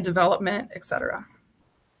in development, et cetera.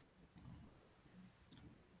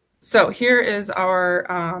 So here is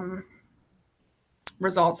our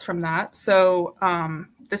results from that. So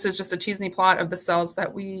this is just a t-SNE plot of the cells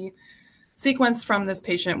that we sequenced from this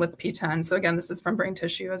patient with PTEN. So again, this is from brain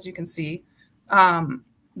tissue, as you can see.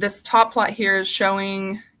 This top plot here is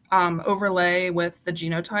showing overlay with the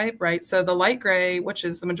genotype, right? So the light gray, which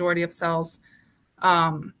is the majority of cells,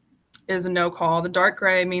 is a no call. The dark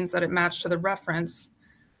gray means that it matched to the reference.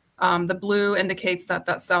 The blue indicates that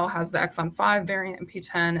that cell has the exon 5 variant in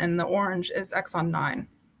PTEN, and the orange is exon 9.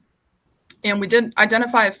 And we did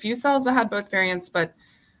identify a few cells that had both variants, but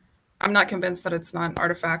I'm not convinced that it's not an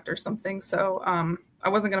artifact or something. So I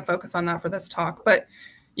wasn't going to focus on that for this talk. But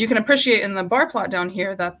you can appreciate in the bar plot down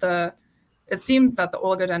here that it seems that the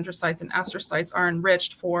oligodendrocytes and astrocytes are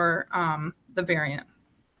enriched for the variant.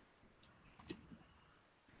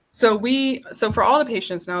 So for all the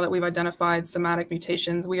patients now that we've identified somatic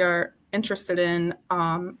mutations, we are interested in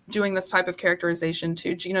doing this type of characterization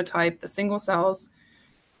to genotype the single cells.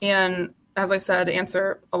 And as I said,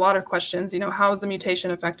 answer a lot of questions, how is the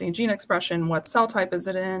mutation affecting gene expression? What cell type is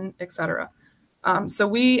it in, et cetera. So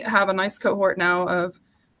we have a nice cohort now of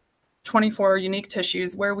 24 unique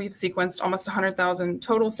tissues where we've sequenced almost 100,000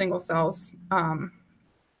 total single cells. And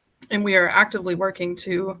we are actively working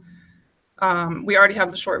to, we already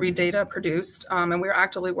have the short read data produced, and we're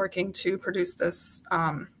actively working to produce this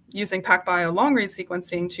using PacBio long read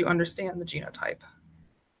sequencing to understand the genotype.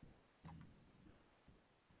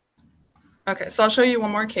 Okay, so I'll show you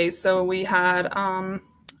one more case. So we had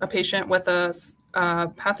a patient with a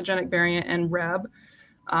pathogenic variant in Reb.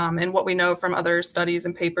 And what we know from other studies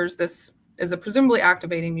and papers, this is a presumably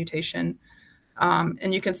activating mutation.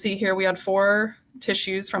 And you can see here we had 4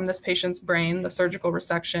 tissues from this patient's brain, the surgical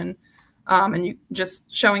resection. And you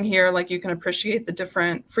just showing here, like you can appreciate the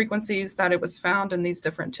different frequencies that it was found in these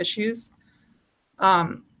different tissues.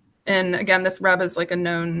 And again, this Reb is like a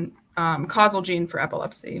known causal gene for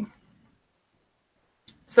epilepsy.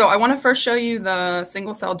 So I want to first show you the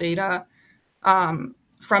single cell data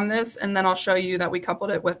from this, and then I'll show you that we coupled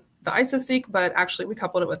it with the Iso-Seq, but actually we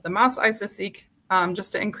coupled it with the mouse Iso-Seq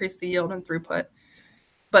just to increase the yield and throughput.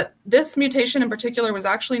 But this mutation in particular was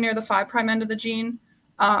actually near the 5' end of the gene.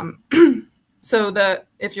 So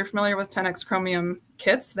if you're familiar with 10x chromium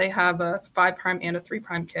kits, they have a 5' and a 3'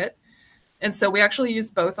 kit. And so we actually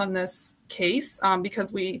used both on this case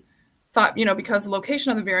because we thought, because the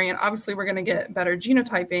location of the variant, obviously we're going to get better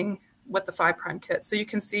genotyping with the 5' kit. So you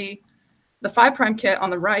can see the 5' kit on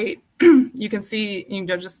the right, you can see,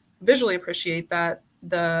 just visually appreciate that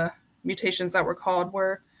the mutations that were called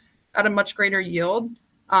were at a much greater yield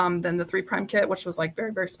than the 3' kit, which was like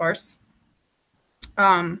very, very sparse.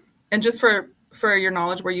 And just for your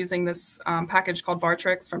knowledge, we're using this package called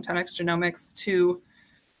Vartrix from 10x Genomics to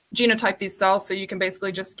genotype these cells. So you can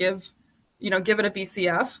basically just give it a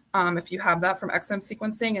VCF if you have that from exome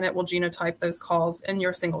sequencing, and it will genotype those calls in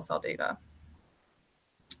your single cell data.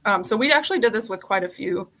 So we actually did this with quite a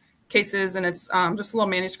few cases, and it's just a little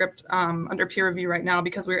manuscript under peer review right now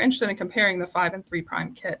because we were interested in comparing the 5' and 3'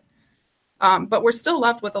 kit. But we're still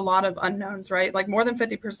left with a lot of unknowns, right? Like more than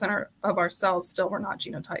 50% of our cells still were not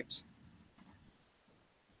genotyped.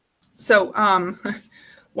 So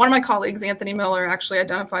one of my colleagues, Anthony Miller, actually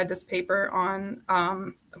identified this paper on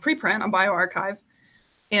a preprint on bioRxiv.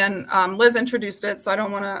 And Liz introduced it, so I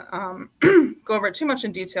don't want to go over it too much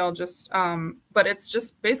in detail. But it's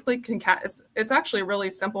just basically it's actually a really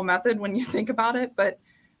simple method when you think about it. But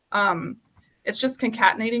it's just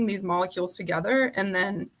concatenating these molecules together, and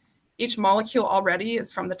then each molecule already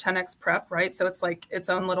is from the 10x prep, right? So it's like its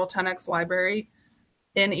own little 10x library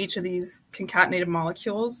in each of these concatenated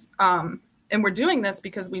molecules. And we're doing this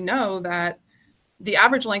because we know that the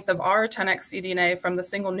average length of our 10x cDNA from the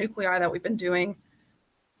single nuclei that we've been doing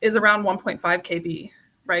is around 1.5 kb,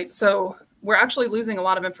 right? So we're actually losing a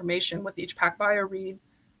lot of information with each PacBio read,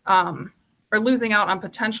 or losing out on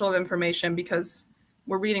potential of information because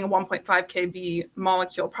we're reading a 1.5 kb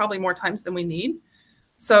molecule probably more times than we need.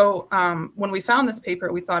 So when we found this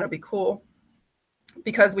paper, we thought it'd be cool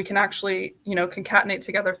because we can actually, concatenate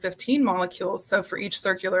together 15 molecules. So for each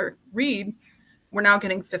circular read, we're now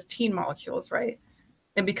getting 15 molecules, right?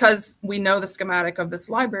 And because we know the schematic of this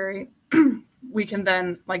library, we can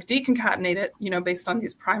then like deconcatenate it, based on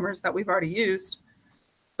these primers that we've already used,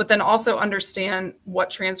 but then also understand what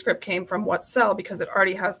transcript came from what cell because it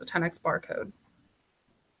already has the 10x barcode.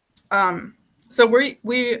 So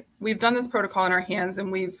we've done this protocol in our hands,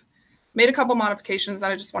 and we've made a couple modifications that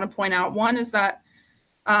I just want to point out. One is that,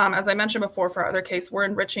 as I mentioned before, for our other case, we're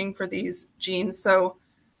enriching for these genes. So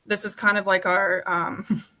this is kind of like our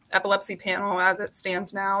epilepsy panel as it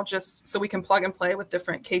stands now, just so we can plug and play with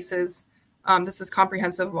different cases. This is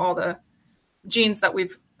comprehensive of all the genes that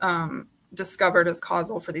we've discovered as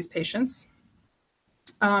causal for these patients.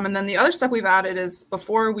 And then the other step we've added is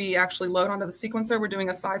before we actually load onto the sequencer, we're doing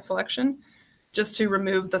a size selection just to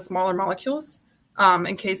remove the smaller molecules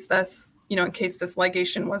in case this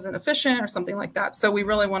ligation wasn't efficient or something like that. So we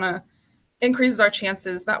really want to increase our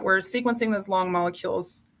chances that we're sequencing those long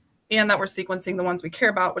molecules and that we're sequencing the ones we care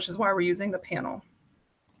about, which is why we're using the panel.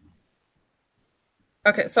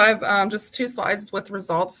 Okay, so I have just 2 slides with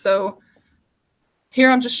results. So here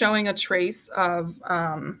I'm just showing a trace of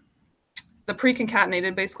the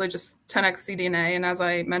pre-concatenated, basically just 10x cDNA. And as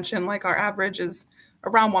I mentioned, like our average is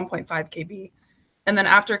around 1.5 kb. And then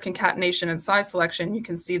after concatenation and size selection, you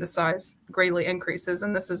can see the size greatly increases.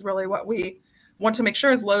 And this is really what we want to make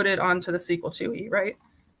sure is loaded onto the Sequel IIe, right?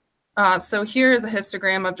 So here is a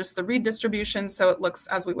histogram of just the read distribution. So it looks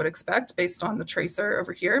as we would expect based on the tracer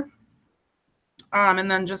over here.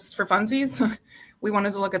 And then just for funsies, we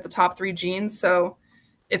wanted to look at the top 3 genes. So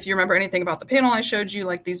if you remember anything about the panel I showed you,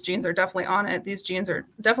 like these genes are definitely on it. These genes are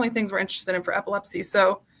definitely things we're interested in for epilepsy.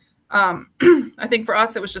 So I think for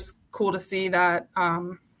us, it was just cool to see that,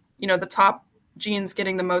 the top genes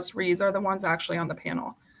getting the most reads are the ones actually on the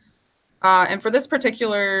panel. And for this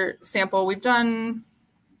particular sample, we've done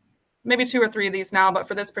maybe 2 or 3 of these now, but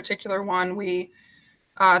for this particular one, we,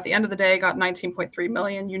 at the end of the day, got 19.3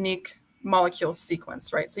 million unique molecules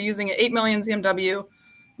sequenced, right? So using 8 million ZMW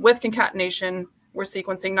with concatenation, we're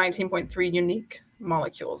sequencing 19.3 unique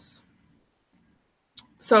molecules.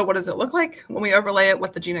 So what does it look like when we overlay it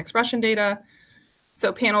with the gene expression data?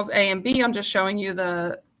 So panels A and B, I'm just showing you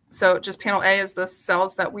so just panel A is the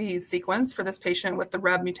cells that we sequenced for this patient with the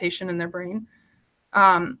REB mutation in their brain.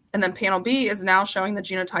 And then panel B is now showing the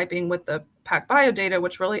genotyping with the PacBio data,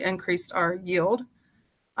 which really increased our yield.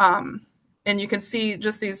 And you can see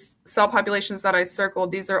just these cell populations that I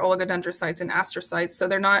circled. These are oligodendrocytes and astrocytes. So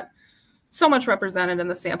they're not so much represented in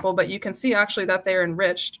the sample, but you can see actually that they're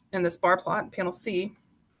enriched in this bar plot, panel C,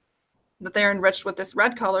 that they're enriched with this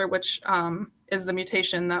red color, which is the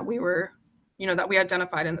mutation that we were, that we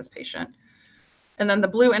identified in this patient. And then the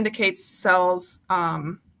blue indicates cells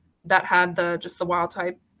that had just the wild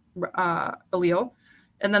type allele.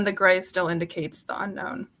 And then the gray still indicates the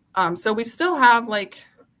unknown. So we still have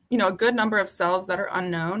a good number of cells that are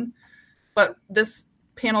unknown, but this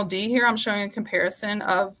panel D here, I'm showing a comparison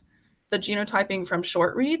of the genotyping from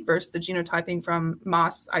short read versus the genotyping from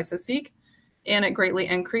MAS Iso-Seq, and it greatly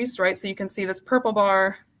increased, right? So you can see this purple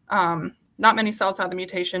bar, not many cells have the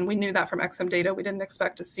mutation. We knew that from exome data. We didn't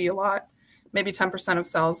expect to see a lot. Maybe 10% of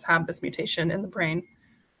cells have this mutation in the brain.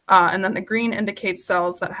 And then the green indicates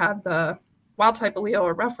cells that had the wild type allele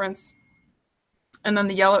or reference. And then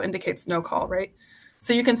the yellow indicates no call, right?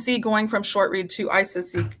 So you can see going from short read to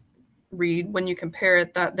Iso-Seq read, when you compare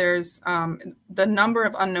it, that there's the number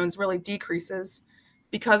of unknowns really decreases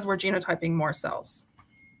because we're genotyping more cells.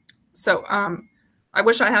 So I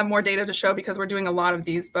wish I had more data to show because we're doing a lot of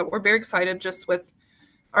these, but we're very excited just with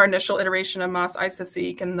our initial iteration of MAS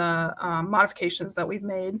Iso-Seq and the modifications that we've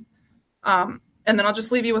made. And then I'll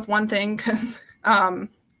just leave you with one thing, because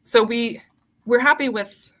so we're happy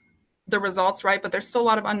with the results, right? But there's still a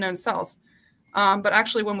lot of unknown cells. But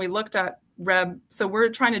actually, when we looked at REB, so we're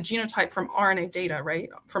trying to genotype from RNA data, right?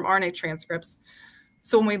 From RNA transcripts.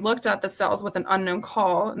 So when we looked at the cells with an unknown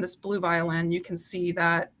call in this blue violin, you can see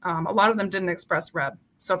that a lot of them didn't express REB.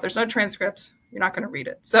 So if there's no transcript, you're not going to read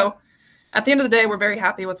it. So at the end of the day, we're very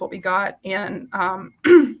happy with what we got, and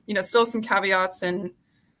still some caveats and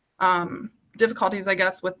difficulties, I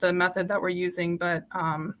guess, with the method that we're using, but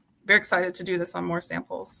very excited to do this on more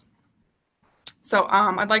samples. So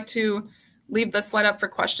I'd like to leave this slide up for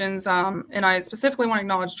questions. And I specifically want to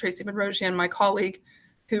acknowledge Tracy Bedrosian, my colleague,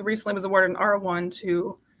 who recently was awarded an R1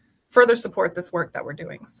 to further support this work that we're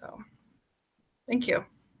doing. So thank you.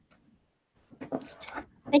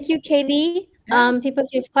 Thank you, Katie. People,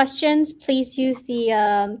 if you have questions, please use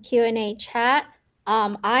the Q&A chat.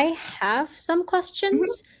 I have some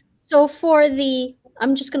questions. So for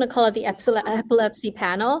I'm just going to call it the epilepsy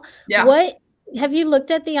panel. Yeah. What have you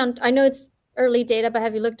looked at I know it's early data, but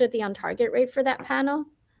have you looked at the on target rate for that panel?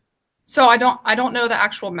 So I don't know the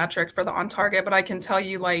actual metric for the on target, but I can tell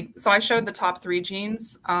you, so I showed the top 3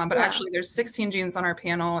 genes, but actually there's 16 genes on our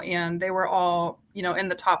panel, and they were all, in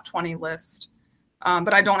the top 20 list.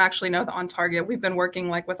 But I don't actually know the on target. We've been working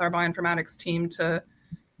with our bioinformatics team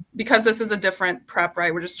because this is a different prep,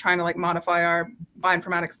 right? We're just trying to modify our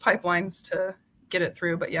bioinformatics pipelines to get it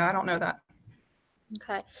through. But yeah, I don't know that.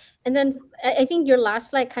 Okay. And then I think your last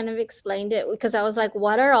slide kind of explained it, because I was like,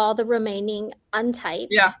 what are all the remaining untyped?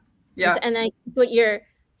 Yeah. Yeah. And what you're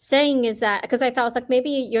saying is that, because I thought maybe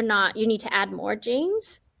you need to add more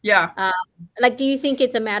genes. Yeah. Do you think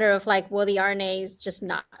it's a matter of well, the RNA is just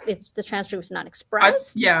not, the transcript is not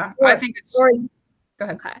expressed? I think it's, go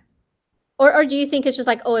ahead. Okay. Or do you think it's just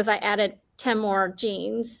if I added 10 more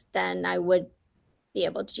genes, then I would be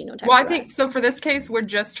able to genotype? Well, I think so. For this case, we're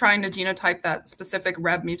just trying to genotype that specific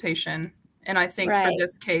REB mutation. And I think for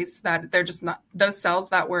this case that they're just not, those cells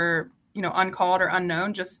that were, uncalled or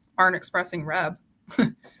unknown just aren't expressing REB.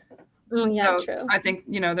 Yeah, so true. I think,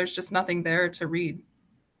 there's just nothing there to read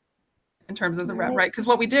in terms of the REB, right? Because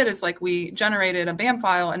what we did is we generated a BAM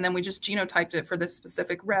file and then we just genotyped it for this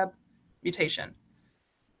specific REB mutation.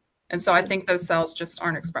 And so I think those cells just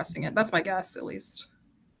aren't expressing it. That's my guess, at least.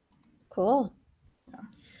 Cool.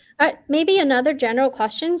 Maybe another general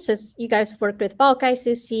question, since you guys worked with bulk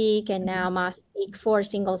Iso-Seq and now MAS-Seq for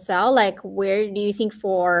single cell, where do you think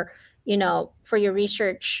for your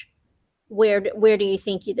research, where do you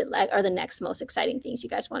think are the next most exciting things you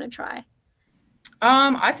guys want to try?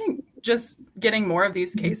 I think just getting more of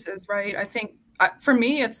these cases, right? I think for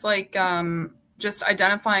me, it's just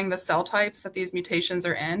identifying the cell types that these mutations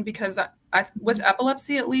are in, because with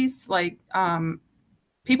epilepsy, at least,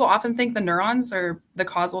 people often think the neurons are the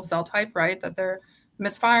causal cell type, right? That they're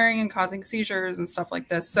misfiring and causing seizures and stuff like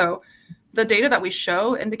this. So the data that we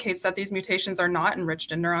show indicates that these mutations are not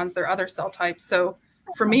enriched in neurons. They're other cell types. So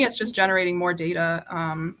for me, it's just generating more data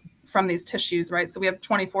from these tissues, right? So we have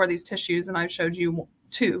 24 of these tissues, and I've showed you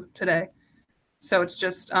 2 today. So it's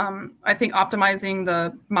just, I think, optimizing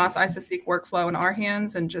the MAS Iso-Seq workflow in our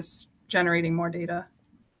hands and just generating more data.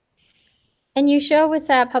 And you show with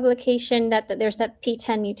that publication that there's that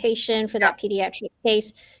P10 mutation for that pediatric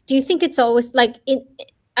case. Do you think it's always like,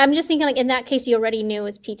 I'm just thinking like in that case, you already knew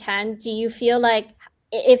it's P10. Do you feel like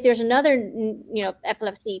if there's another,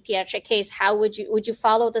 epilepsy pediatric case, how would you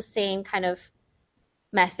follow the same kind of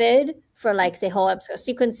method for like say whole exome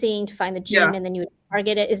sequencing to find the gene and then you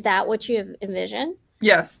target it? Is that what you envision?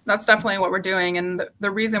 Yes, that's definitely what we're doing. And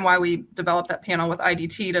the reason why we developed that panel with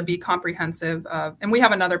IDT to be comprehensive, and we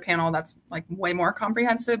have another panel that's like way more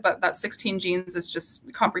comprehensive, but that 16 genes is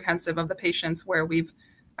just comprehensive of the patients where we've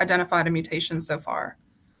identified a mutation so far.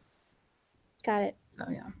 Got it. So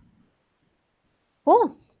yeah.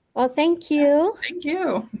 Cool. Well, thank you. Thank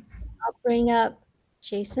you. I'll bring up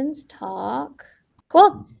Jason's talk.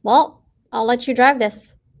 Cool. Well, I'll let you drive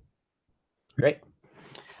this. Great.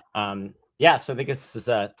 Yeah, so I think this is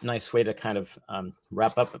a nice way to kind of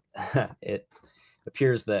wrap up. It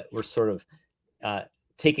appears that we're sort of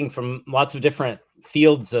taking from lots of different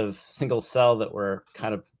fields of single cell that were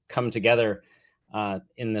kind of come together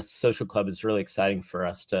in this social club. Is really exciting for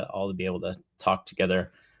us to all be able to talk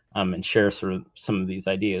together and share sort of some of these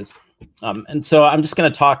ideas. And so I'm just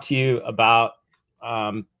going to talk to you about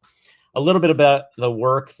a little bit about the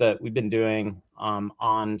work that we've been doing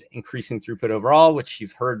on increasing throughput overall, which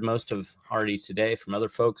you've heard most of already today from other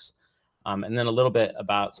folks, and then a little bit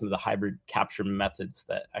about some of the hybrid capture methods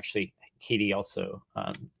that actually Katie also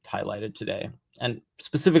highlighted today. And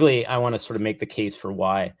specifically, I want to sort of make the case for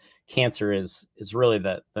why cancer is really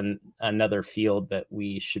another field that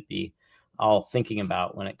we should be all thinking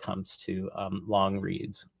about when it comes to long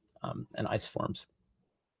reads and isoforms.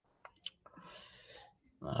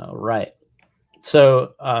 Right.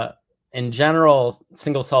 So in general,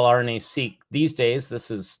 single cell RNA-seq these days,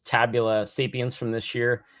 this is Tabula Sapiens from this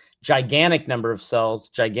year, gigantic number of cells,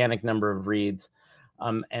 gigantic number of reads.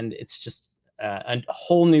 And it's just a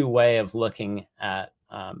whole new way of looking at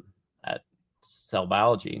cell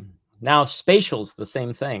biology. Now, spatial's the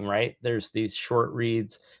same thing, right? There's these short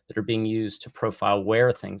reads that are being used to profile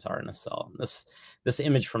where things are in a cell. This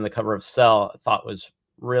image from the cover of Cell I thought was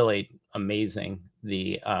really amazing.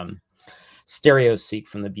 The Stereo-Seq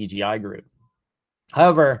from the BGI group.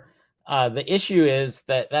 However, the issue is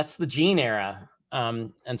that that's the gene era.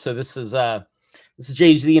 And so this is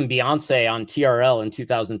Jay-Z and Beyonce on TRL in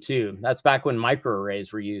 2002. That's back when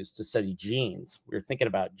microarrays were used to study genes. We were thinking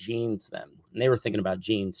about genes then, and they were thinking about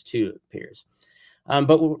genes too, it appears.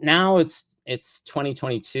 But now it's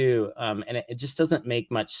 2022, and it just doesn't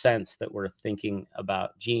make much sense that we're thinking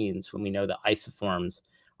about genes when we know that isoforms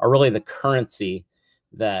are really the currency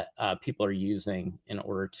that people are using in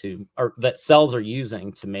order to, or that cells are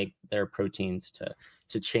using to make their proteins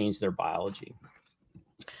to change their biology.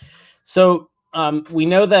 So we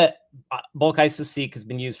know that bulk Iso-Seq has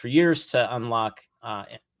been used for years to unlock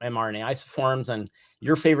mRNA isoforms, and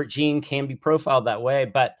your favorite gene can be profiled that way,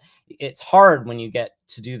 but it's hard when you get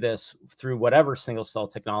to do this through whatever single cell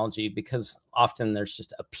technology, because often there's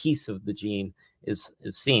just a piece of the gene is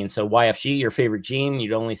seen. So YFG, your favorite gene,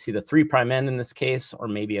 you'd only see the 3' end in this case, or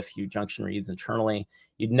maybe a few junction reads internally.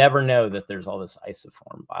 You'd never know that there's all this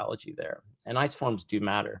isoform biology there, and isoforms do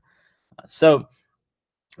matter. So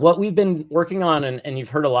what we've been working on, and you've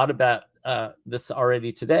heard a lot about this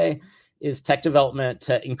already today, is tech development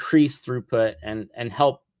to increase throughput and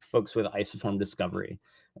help folks with isoform discovery.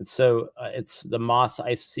 And so it's the MAS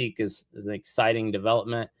Iso-Seq is an exciting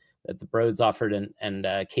development that the Broads offered, and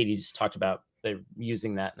Katie just talked about. They're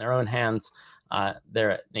using that in their own hands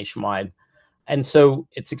there at Nationwide. And so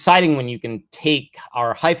it's exciting when you can take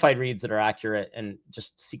our HiFi reads that are accurate and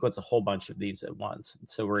just sequence a whole bunch of these at once. And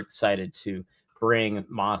so we're excited to bring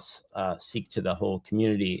MAS-Seq to the whole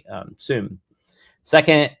community soon.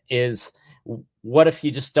 Second is, what if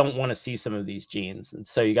you just don't want to see some of these genes? And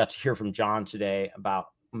so you got to hear from Jon today about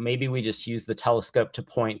maybe we just use the telescope to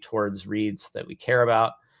point towards reads that we care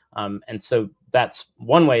about. And so that's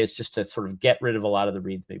one way, is just to sort of get rid of a lot of the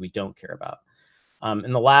reads maybe we don't care about.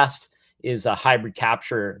 And the last is a hybrid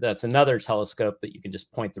capture. That's another telescope that you can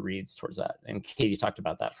just point the reads towards that. And Katie talked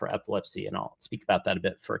about that for epilepsy, and I'll speak about that a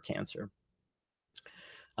bit for cancer.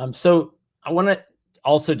 So I want to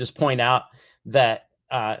also just point out that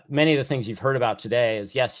many of the things you've heard about today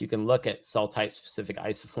is, yes, you can look at cell type specific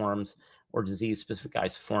isoforms or disease specific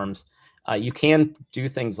isoforms. You can do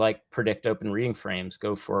things like predict open reading frames,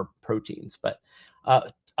 go for proteins. But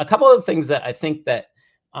a couple of things that I think that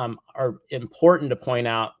are important to point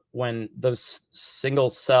out when those single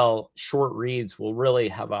cell short reads will really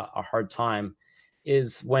have a hard time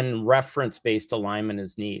is when reference-based alignment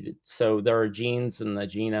is needed. So there are genes in the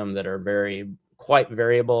genome that are quite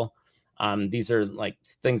variable. These are like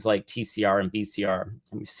things like TCR and BCR.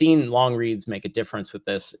 And we've seen long reads make a difference with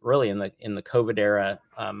this really in the COVID era,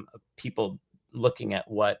 people looking at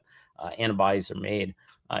what antibodies are made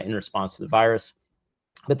in response to the virus.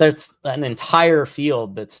 But there's an entire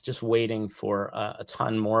field that's just waiting for a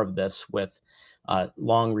ton more of this with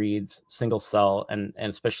long reads, single cell, and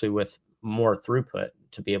especially with more throughput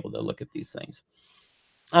to be able to look at these things.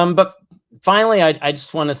 But finally, I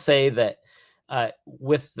just want to say that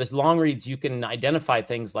with the long reads, you can identify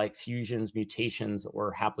things like fusions, mutations,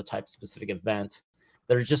 or haplotype-specific events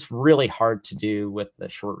that are just really hard to do with the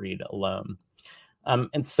short read alone.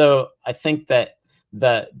 And so I think that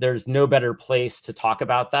there's no better place to talk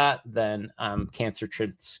about that than cancer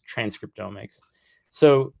transcriptomics.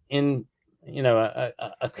 So in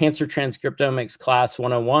a cancer transcriptomics class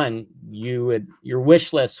 101, your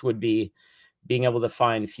wish list would be being able to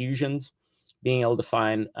find fusions, being able to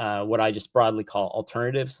find what I just broadly call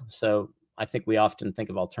alternatives. So I think we often think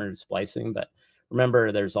of alternative splicing, but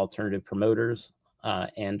remember there's alternative promoters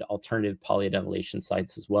and alternative polyadenylation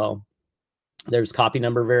sites as well. There's copy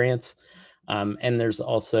number variants. And there's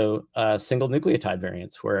also single nucleotide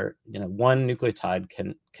variants where one nucleotide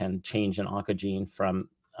can change an oncogene from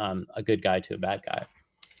a good guy to a bad guy.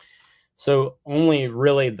 So only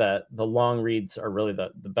really the long reads are really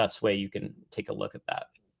the best way you can take a look at that.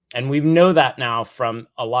 And we know that now from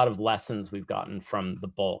a lot of lessons we've gotten from the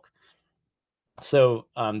bulk. So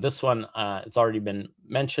this one it's already been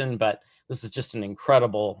mentioned, but this is just an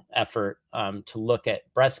incredible effort to look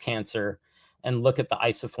at breast cancer and look at the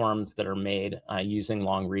isoforms that are made using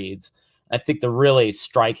long reads. I think the really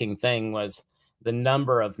striking thing was the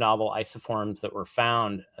number of novel isoforms that were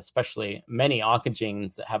found, especially many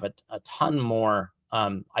oncogenes that have a ton more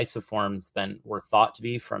isoforms than were thought to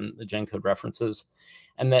be from the GenCode references.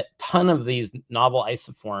 And that ton of these novel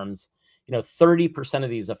isoforms, 30% of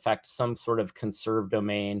these affect some sort of conserved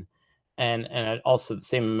domain, and also the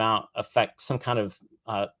same amount affect some kind of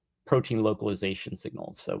protein localization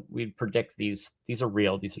signals. So we predict these are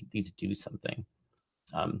real, these do something.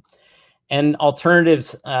 And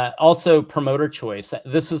alternatives, also promoter choice.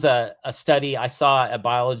 This is a study I saw at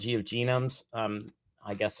Biology of Genomes,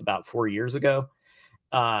 I guess about 4 years ago.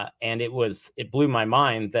 And it blew my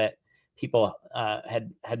mind that people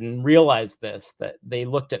hadn't realized this, that they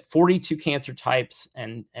looked at 42 cancer types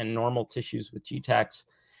and normal tissues with GTACs,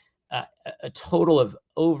 a total of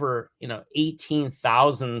over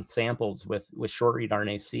 18,000 samples with short read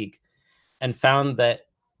RNA-seq, and found that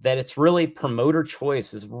it's really promoter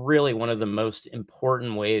choice is really one of the most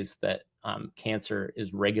important ways that cancer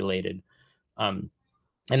is regulated. And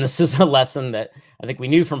this is a lesson that I think we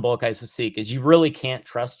knew from bulk Iso-Seq is you really can't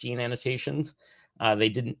trust gene annotations.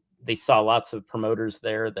 They saw lots of promoters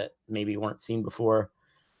there that maybe weren't seen before.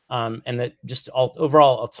 And that just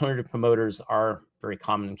overall alternative promoters are very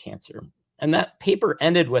common in cancer. And that paper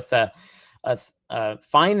ended with a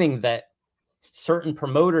finding that certain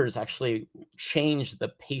promoters actually changed the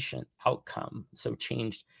patient outcome, so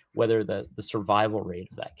changed whether the survival rate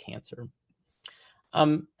of that cancer.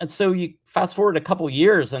 And so you fast forward a couple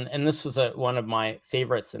years, and this was one of my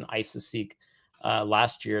favorites in Iso-Seq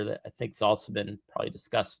last year that I think has also been probably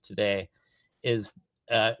discussed today, is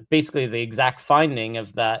basically the exact finding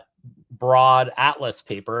of that broad atlas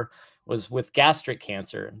paper was with gastric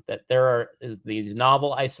cancer, that there is these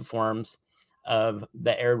novel isoforms of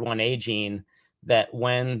the ARID1A gene that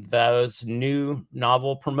when those new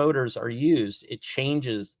novel promoters are used, it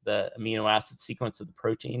changes the amino acid sequence of the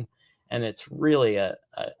protein. And it's really a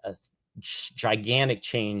gigantic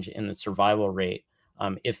change in the survival rate.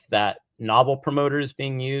 If that novel promoter is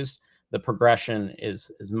being used, the progression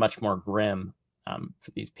is much more grim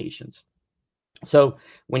for these patients. So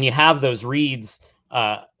when you have those reads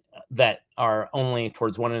that are only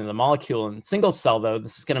towards one end of the molecule in single cell, though,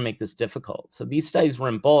 this is going to make this difficult. So these studies were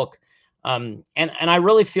in bulk. And I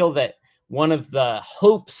really feel that one of the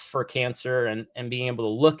hopes for cancer and being able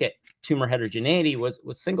to look at tumor heterogeneity was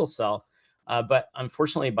single cell. But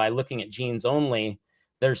unfortunately, by looking at genes only,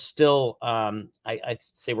 there's still, I'd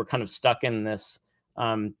say we're kind of stuck in this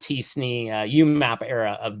T-SNE UMAP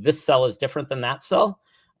era of this cell is different than that cell.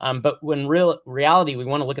 But when reality, we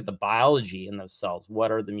want to look at the biology in those cells.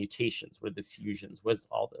 What are the mutations? What are the fusions? What's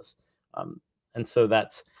all this? And so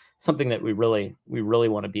that's something that we really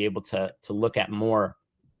want to be able to look at more.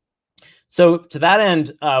 So to that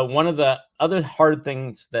end, one of the other hard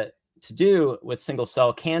things to do with single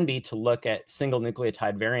cell can be to look at single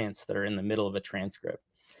nucleotide variants that are in the middle of a transcript.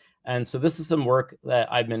 And so this is some work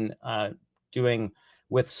that I've been doing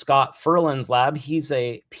with Scott Furlan's lab. He's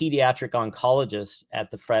a pediatric oncologist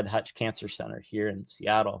at the Fred Hutch Cancer Center here in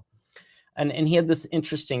Seattle. And he had this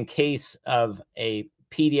interesting case of a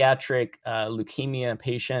pediatric leukemia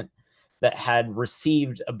patient that had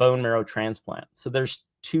received a bone marrow transplant. So there's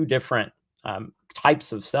two different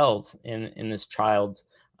types of cells in this child's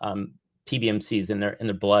PBMCs in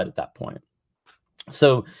their blood at that point.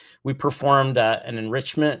 So we performed an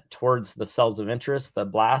enrichment towards the cells of interest, the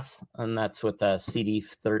blasts, and that's with a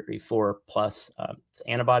CD34 plus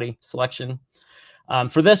antibody selection.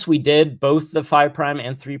 For this, we did both the 5'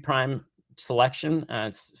 and 3' selection.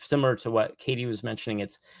 It's similar to what Katie was mentioning.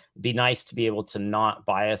 It'd be nice to be able to not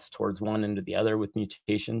bias towards one into the other with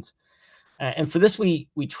mutations. And for this, we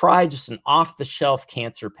tried just an off-the-shelf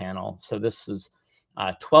cancer panel. So this is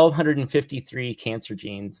 1,253 cancer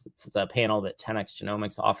genes. This is a panel that 10x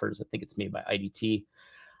Genomics offers. I think it's made by IDT.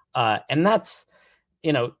 And that's,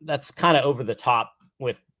 that's kind of over the top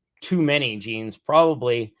with too many genes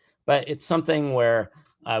probably, but it's something where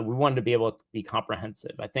we wanted to be able to be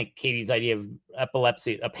comprehensive. I think Katie's idea of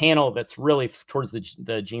epilepsy, a panel that's really towards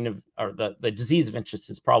the gene of, or the disease of interest,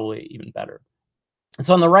 is probably even better. And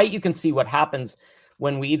so on the right, you can see what happens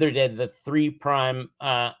when we either did the 3'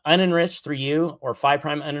 unenriched 3U or 5'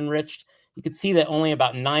 unenriched. You could see that only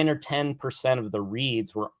about 9 or 10% of the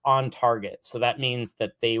reads were on target. So that means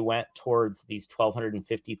that they went towards these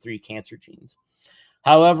 1,253 cancer genes.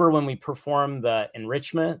 However, when we perform the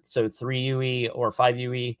enrichment, so 3UE or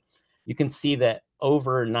 5UE, you can see that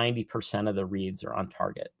over 90% of the reads are on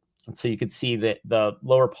target. And so you could see that the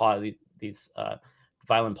lower plot, these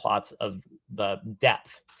violin plots of the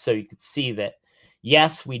depth. So you could see that,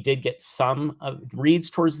 yes, we did get some reads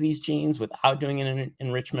towards these genes without doing an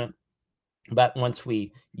enrichment. But once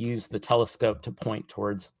we use the telescope to point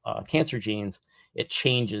towards cancer genes, it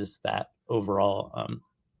changes that overall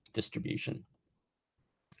distribution.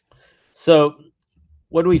 So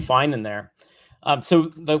what do we find in there?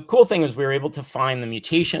 So the cool thing is we were able to find the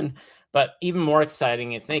mutation, but even more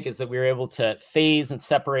exciting, I think, is that we were able to phase and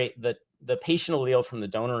separate the patient allele from the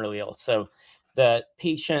donor allele. So the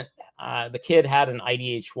patient, the kid had an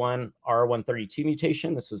IDH1 R132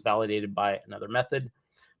 mutation. This was validated by another method.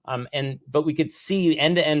 But we could see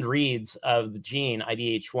end-to-end reads of the gene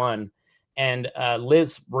IDH1. And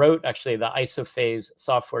Liz wrote actually the Iso-Phase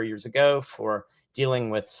software years ago for dealing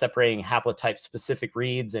with separating haplotype-specific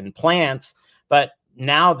reads in plants. But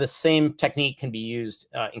now the same technique can be used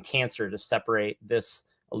in cancer to separate this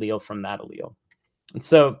allele from that allele. And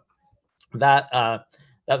so that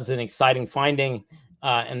was an exciting finding.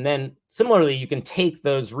 And then similarly, you can take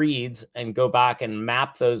those reads and go back and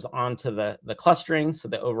map those onto the clustering. So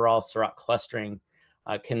the overall Seurat clustering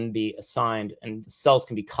can be assigned, and the cells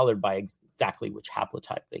can be colored by exactly which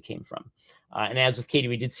haplotype they came from. And as with Katie,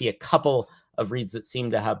 we did see a couple of reads that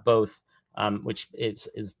seem to have both, which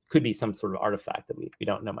could be some sort of artifact that we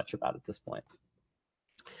don't know much about at this point.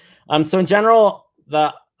 So in general,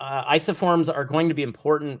 the isoforms are going to be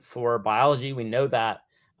important for biology. We know that.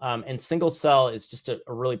 And single cell is just a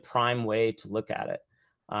really prime way to look at it.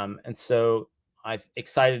 And so I'm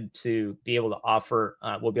excited to be able to offer,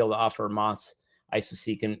 we'll be able to offer MOS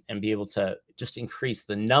Iso-Seq and be able to just increase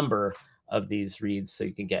the number of these reads so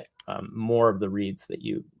you can get more of the reads that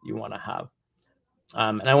you want to have.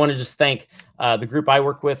 And I want to just thank the group I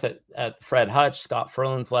work with at Fred Hutch, Scott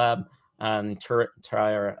Furlan's lab, our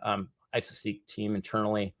Iso-Seq team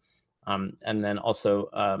internally, and then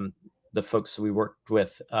also the folks we worked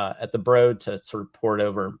with at the Broad to sort of port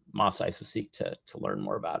over MOS Iso-Seq to learn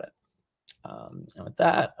more about it. And with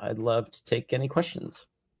that, I'd love to take any questions.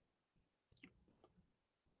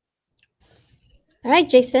 All right,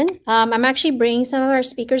 Jason, I'm actually bringing some of our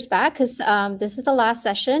speakers back because this is the last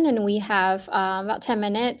session and we have about 10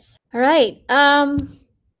 minutes. All right.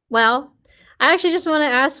 Well, I actually just want to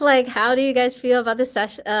ask, like, how do you guys feel about this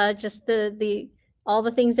session? Just all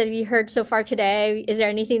the things that you heard so far today. Is there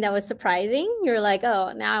anything that was surprising? You're like,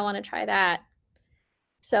 oh, now I want to try that.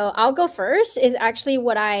 So I'll go first. Is actually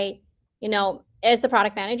what I, as the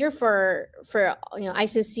product manager for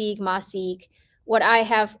Iso-Seq, MOS-Seq, what I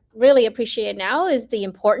have really appreciated now is the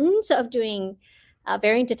importance of doing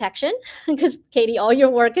variant detection, because Katie, all your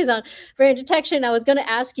work is on variant detection. I was going to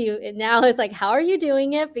ask you, and now it's like, how are you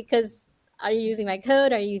doing it? Because are you using my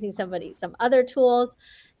code? Are you using some other tools?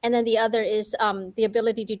 And then the other is the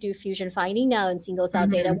ability to do fusion finding now in single cell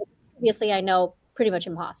data. Obviously, I know pretty much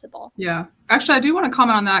impossible. Yeah, actually, I do want to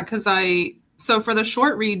comment on that because so for the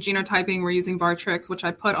short read genotyping, we're using Vartrix, which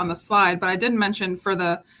I put on the slide, but I didn't mention for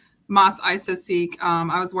the MOS Iso-Seq,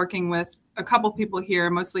 I was working with a couple people here,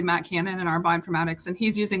 mostly Matt Cannon in our bioinformatics, and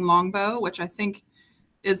he's using Longbow, which I think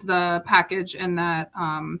is the package in that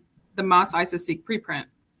the Moss Iso-Seq preprint,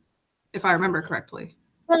 if I remember correctly.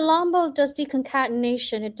 But Lombo does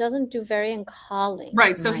deconcatenation. It doesn't do variant calling.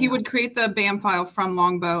 Right. So he would create the BAM file from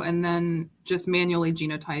Longbow and then just manually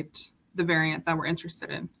genotyped the variant that we're interested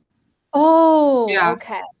in. Oh, yeah.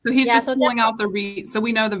 Okay. So he's just pulling out the reads. So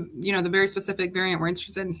we know the, you know, the very specific variant we're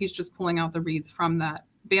interested in. He's just pulling out the reads from that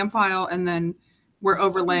BAM file, and then we're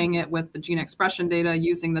overlaying it with the gene expression data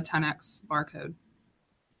using the 10x barcode.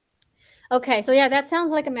 Okay. So yeah, that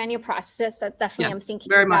sounds like a manual process. That definitely I'm thinking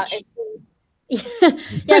very about. much.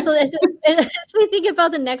 Yeah, so as we think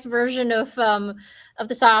about the next version of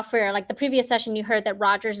the software, like the previous session, you heard that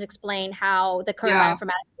Rogers explained how the current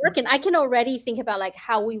bioinformatics work, and I can already think about like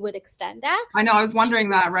how we would extend that. I know, I was wondering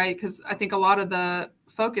that, right? Because I think a lot of the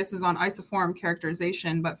focus is on isoform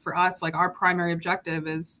characterization, but for us, like our primary objective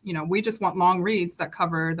is, you know, we just want long reads that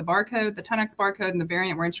cover the barcode, the 10x barcode, and the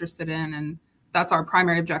variant we're interested in, and that's our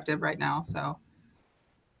primary objective right now. So,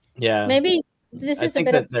 yeah, maybe this is a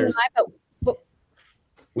bit of TMI, but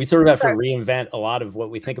we sort of have to reinvent a lot of what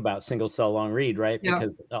we think about single cell long read, right?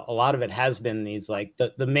 Because a lot of it has been these, like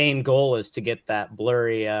the main goal is to get that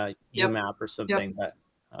blurry UMAP or something. But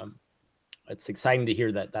it's exciting to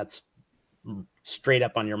hear that that's straight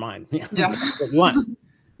up on your mind. That's what you want.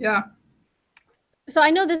 So I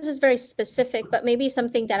know this is very specific, but maybe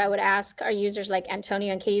something that I would ask our users like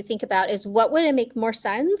Antonio and Katie to think about is what would it make more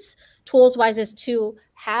sense tools-wise is to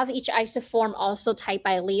have each isoform also typed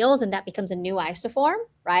by alleles, and that becomes a new isoform,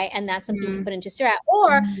 right? And that's something you can put into CIRAT,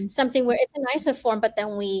 or something where it's an isoform, but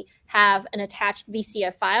then we have an attached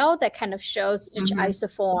VCF file that kind of shows each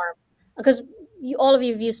isoform, because all of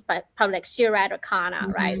you have used probably like CIRAT or Kana,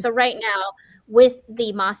 right? So right now, with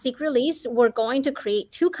the Moss-Seq release, we're going to create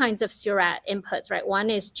two kinds of CIRAT inputs, right? One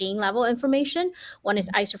is gene level information, one is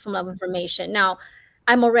isoform level information. Now,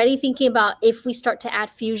 I'm already thinking about if we start to add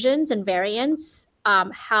fusions and variants,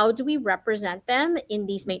 how do we represent them in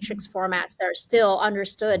these matrix formats that are still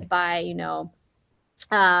understood by, you know,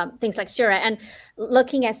 things like CIRAT. And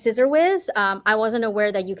looking at ScissorWiz, I wasn't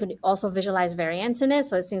aware that you could also visualize variants in it.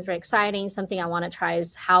 So it seems very exciting. Something I want to try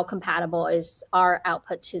is how compatible is our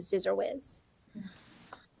output to ScissorWiz.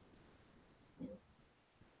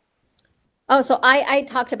 Oh, so I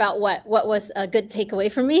talked about what was a good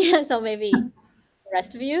takeaway for me. So maybe the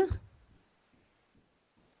rest of you.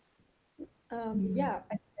 Yeah,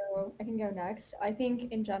 I can go next. I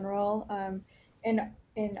think in general,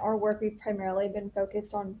 in our work, we've primarily been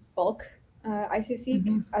focused on bulk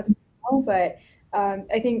Iso-Seq as well, but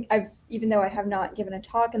I think even though I have not given a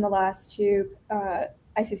talk in the last two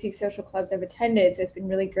Iso-Seq social clubs I've attended, so it's been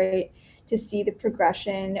really great to see the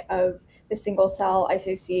progression of the single cell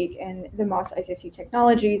Iso-Seq and the Moss Iso-Seq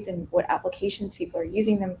technologies and what applications people are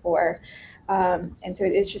using them for. And so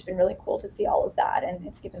it's just been really cool to see all of that. And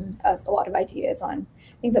it's given us a lot of ideas on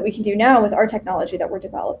things that we can do now with our technology that we're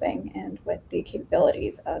developing and with the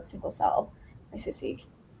capabilities of single cell Iso-Seq.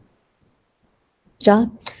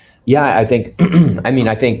 John? Yeah, I think,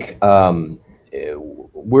 I think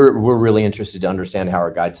we're really interested to understand how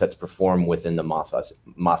our guide sets perform within the Moss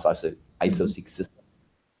Iso-Seq system.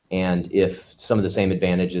 And if some of the same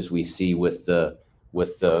advantages we see with the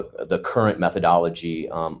current methodology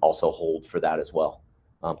also hold for that as well,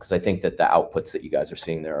 because I think that the outputs that you guys are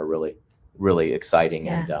seeing there are really, really exciting,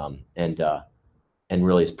 and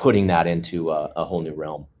really is putting that into a whole new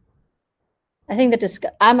realm. I think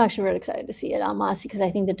I'm actually really excited to see it on Moss, because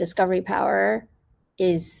I think the discovery power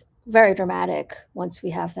is very dramatic once we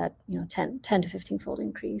have that 10 to 15-fold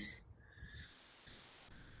increase.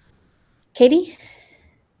 Katie?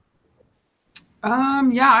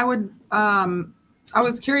 Yeah, I would. I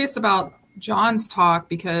was curious about John's talk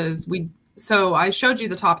because so I showed you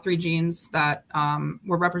the top 3 genes that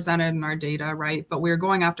were represented in our data, right? But we were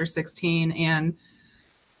going after 16, and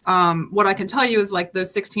what I can tell you is like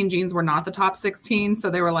those 16 genes were not the top 16, so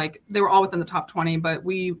they were all within the top 20. But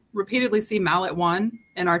we repeatedly see MALAT1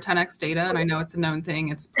 in our 10x data, and I know it's a known thing.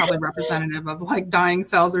 It's probably representative of like dying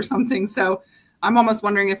cells or something. So I'm almost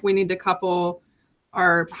wondering if we need to couple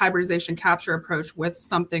our hybridization capture approach with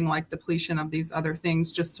something like depletion of these other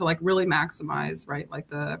things, just to like really maximize, right, like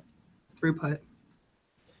the throughput.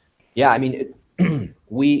 Yeah, I mean,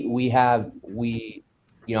 we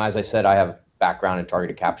as I said, I have background in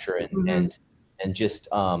targeted capture, and just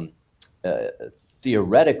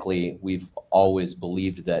theoretically, we've always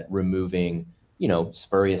believed that removing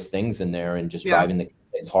spurious things in there and just driving the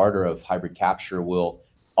case harder of hybrid capture will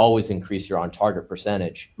always increase your on-target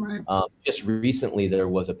percentage. Right. Just recently, there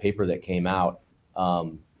was a paper that came out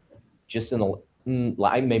just in the,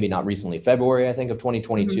 maybe not recently, February, I think, of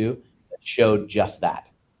 2022, that showed just that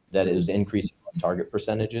it was increasing target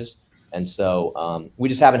percentages. And so we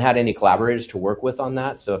just haven't had any collaborators to work with on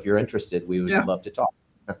that. So if you're interested, we would love to talk.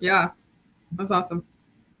 Yeah, that's awesome.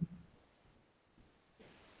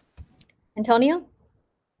 Antonio?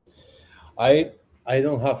 I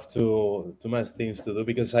don't have too much things to do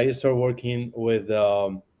because I started working with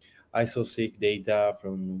Iso-Seq data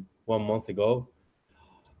from 1 month ago.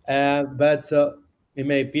 But in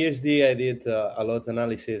my PhD, I did a lot of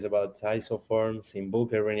analysis about isoforms in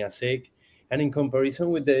bulk RNA-seq. And in comparison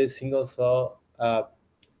with the single cell,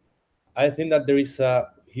 I think that there is a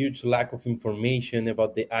huge lack of information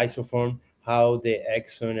about the isoform, how the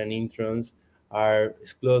exon and introns are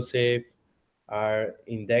explosive, are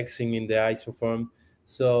indexing in the isoform.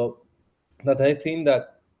 So that I think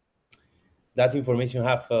that information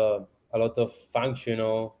have a lot of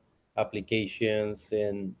functional applications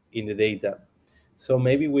in the data. So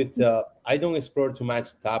maybe with, I don't explore too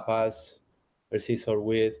much tapas versus or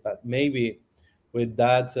with, but maybe with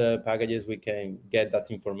that packages, we can get that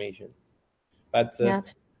information. But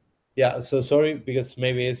yeah, so sorry, because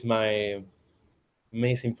maybe it's my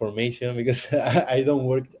misinformation because I don't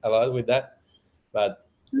work a lot with that, but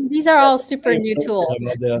these are all super new tools.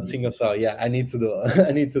 About the single cell, yeah, I need to do.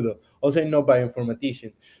 I need to do. Also, I'm not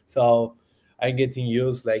bioinformatician, so I'm getting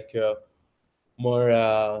used like more.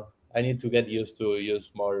 I need to get used to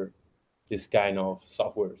use more this kind of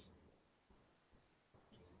softwares.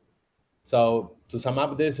 So to sum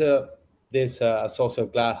up, this social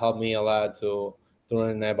class helped me a lot to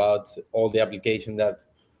learn about all the application that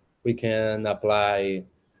we can apply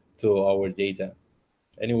to our data.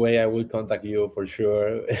 Anyway, I will contact you for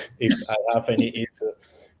sure if I have any issue,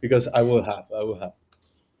 because I will have.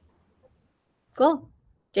 Cool.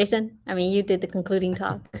 Jason, I mean, you did the concluding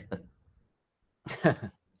talk.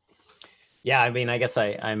 Yeah, I mean, I guess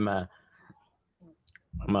I'm a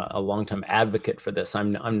long-time advocate for this.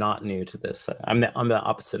 I'm not new to this. I'm the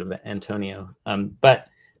opposite of Antonio. But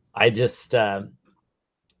I just I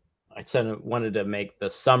wanted to make the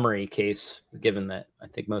summary case, given that I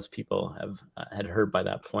think most people had heard by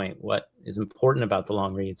that point what is important about the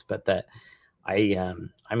long reads, but that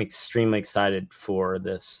I'm extremely excited for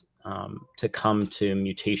this to come to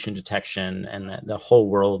mutation detection and the whole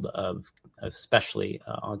world of especially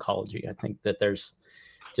oncology. I think that there's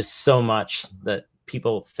just so much that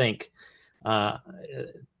people think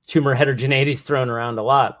tumor heterogeneity is thrown around a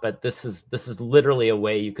lot, but this is literally a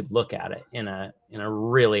way you could look at it in a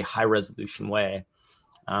really high resolution way.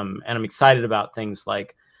 And I'm excited about things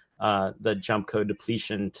like the jump code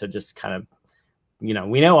depletion to just kind of, we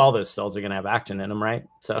know all those cells are going to have actin in them, right?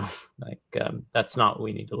 So like that's not what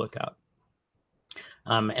we need to look at.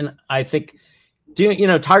 And I think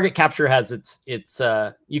target capture has its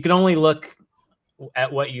you can only look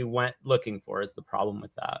at what you went looking for is the problem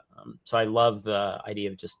with that. So I love the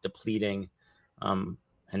idea of just depleting and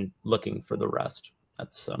looking for the rest.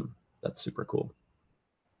 That's super cool.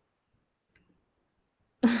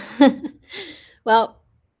 Well,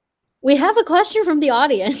 we have a question from the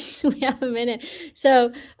audience. We have a minute.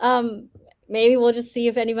 So maybe we'll just see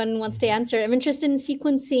if anyone wants to answer. I'm interested in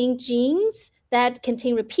sequencing genes that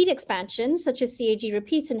contain repeat expansions, such as CAG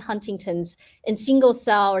repeats in Huntington's, in single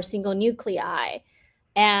cell or single nuclei.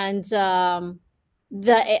 And the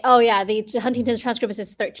Huntington's transcript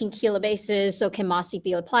is 13 kilobases, so can MOS-seq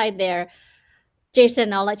be applied there?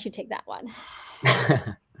 Jason, I'll let you take that one.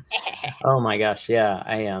 Oh my gosh, yeah,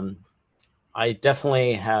 I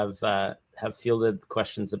definitely have fielded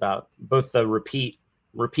questions about both the repeat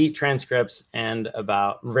transcripts and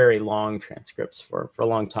about very long transcripts for a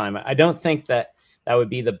long time. I don't think that would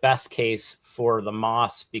be the best case for the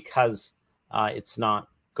MOS because it's not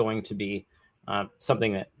going to be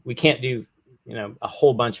something that we can't do, a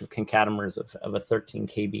whole bunch of concatenamers of a 13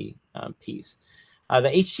 kb piece. The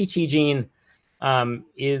HTT gene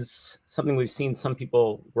is something we've seen some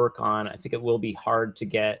people work on. I think it will be hard to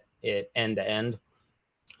get it end to end.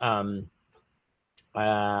 I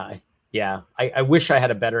wish I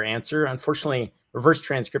had a better answer. Unfortunately, reverse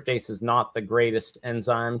transcriptase is not the greatest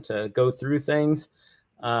enzyme to go through things,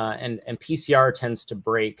 and PCR tends to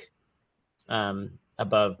break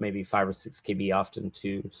above maybe 5 or 6 kb often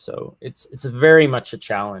too. So it's very much a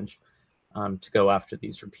challenge to go after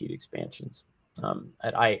these repeat expansions.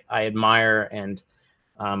 I admire and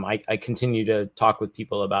I continue to talk with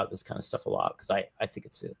people about this kind of stuff a lot because I think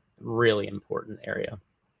it's a really important area.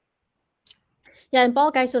 Yeah, in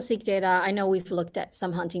bulk Iso-Seq data, I know we've looked at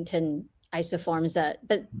some Huntington isoforms,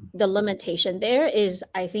 but the limitation there is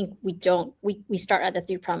I think we start at the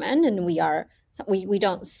 3' end and we are So we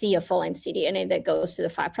don't see a full-length cDNA that goes to the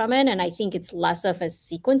 5' end, and I think it's less of a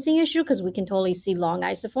sequencing issue because we can totally see long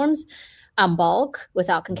isoforms bulk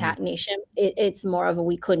without concatenation. It's more of a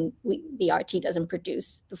the RT doesn't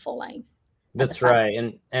produce the full length. That's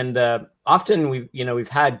right, and often we've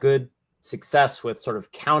had good success with sort of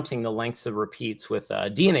counting the lengths of repeats with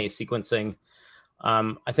DNA sequencing.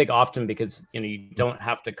 I think often because you don't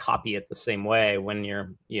have to copy it the same way when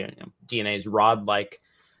your DNA is rod-like.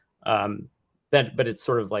 But it's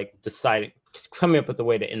sort of like coming up with a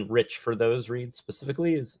way to enrich for those reads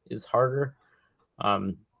specifically is harder.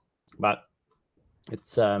 But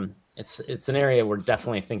it's an area we're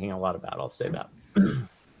definitely thinking a lot about. I'll say that.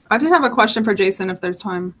 I did have a question for Jason if there's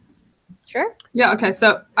time. Sure. Yeah. Okay.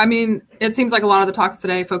 So, I mean, it seems like a lot of the talks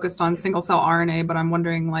today focused on single cell RNA, but I'm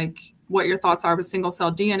wondering what your thoughts are with single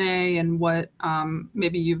cell DNA and what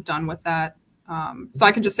maybe you've done with that. So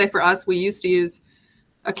I can just say for us, we used to use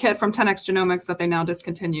a kit from 10x Genomics that they now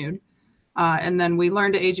discontinued. And then we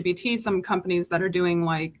learned at AGBT some companies that are doing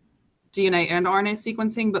DNA and RNA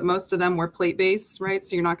sequencing, but most of them were plate-based, right?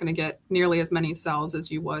 So you're not going to get nearly as many cells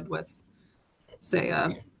as you would with, say, a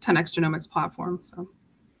 10x Genomics platform. So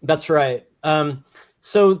that's right.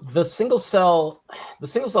 So the single cell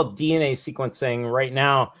DNA sequencing right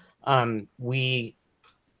now, I mean,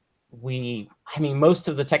 most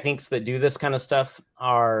of the techniques that do this kind of stuff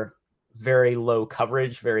are very low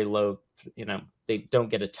coverage, very low, they don't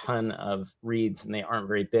get a ton of reads and they aren't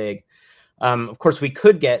very big. Of course, we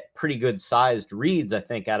could get pretty good sized reads, I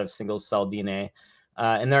think, out of single cell DNA.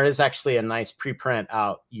 And there is actually a nice preprint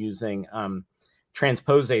out using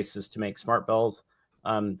transposases to make smart bells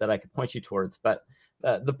that I could point you towards. But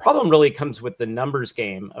the problem really comes with the numbers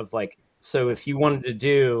game of so if you wanted to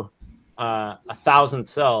do 1,000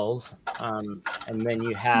 cells and then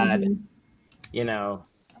you had,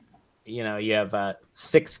 you have a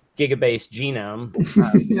 6 gigabase genome,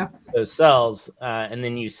 those cells, and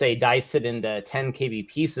then you say dice it into 10 kb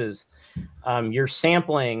pieces, your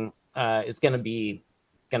sampling is going to be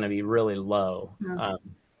really low.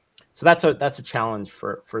 So that's a challenge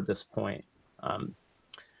for this point.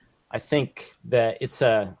 I think that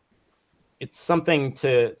it's something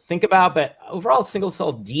to think about, but overall single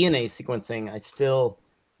cell DNA sequencing I still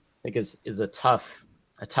think is a tough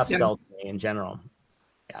sell to me in general.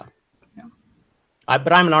 Yeah.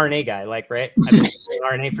 But I'm an RNA guy, right? I've been doing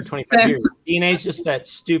RNA for 25 years. DNA is just that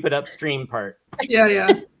stupid upstream part.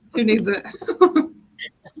 Yeah. Who needs it?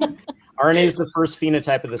 RNA is the first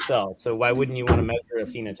phenotype of the cell, so why wouldn't you want to measure a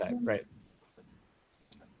phenotype, right?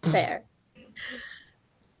 Fair.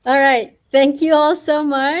 All right. Thank you all so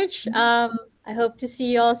much. I hope to see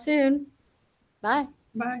you all soon. Bye.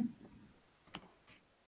 Bye.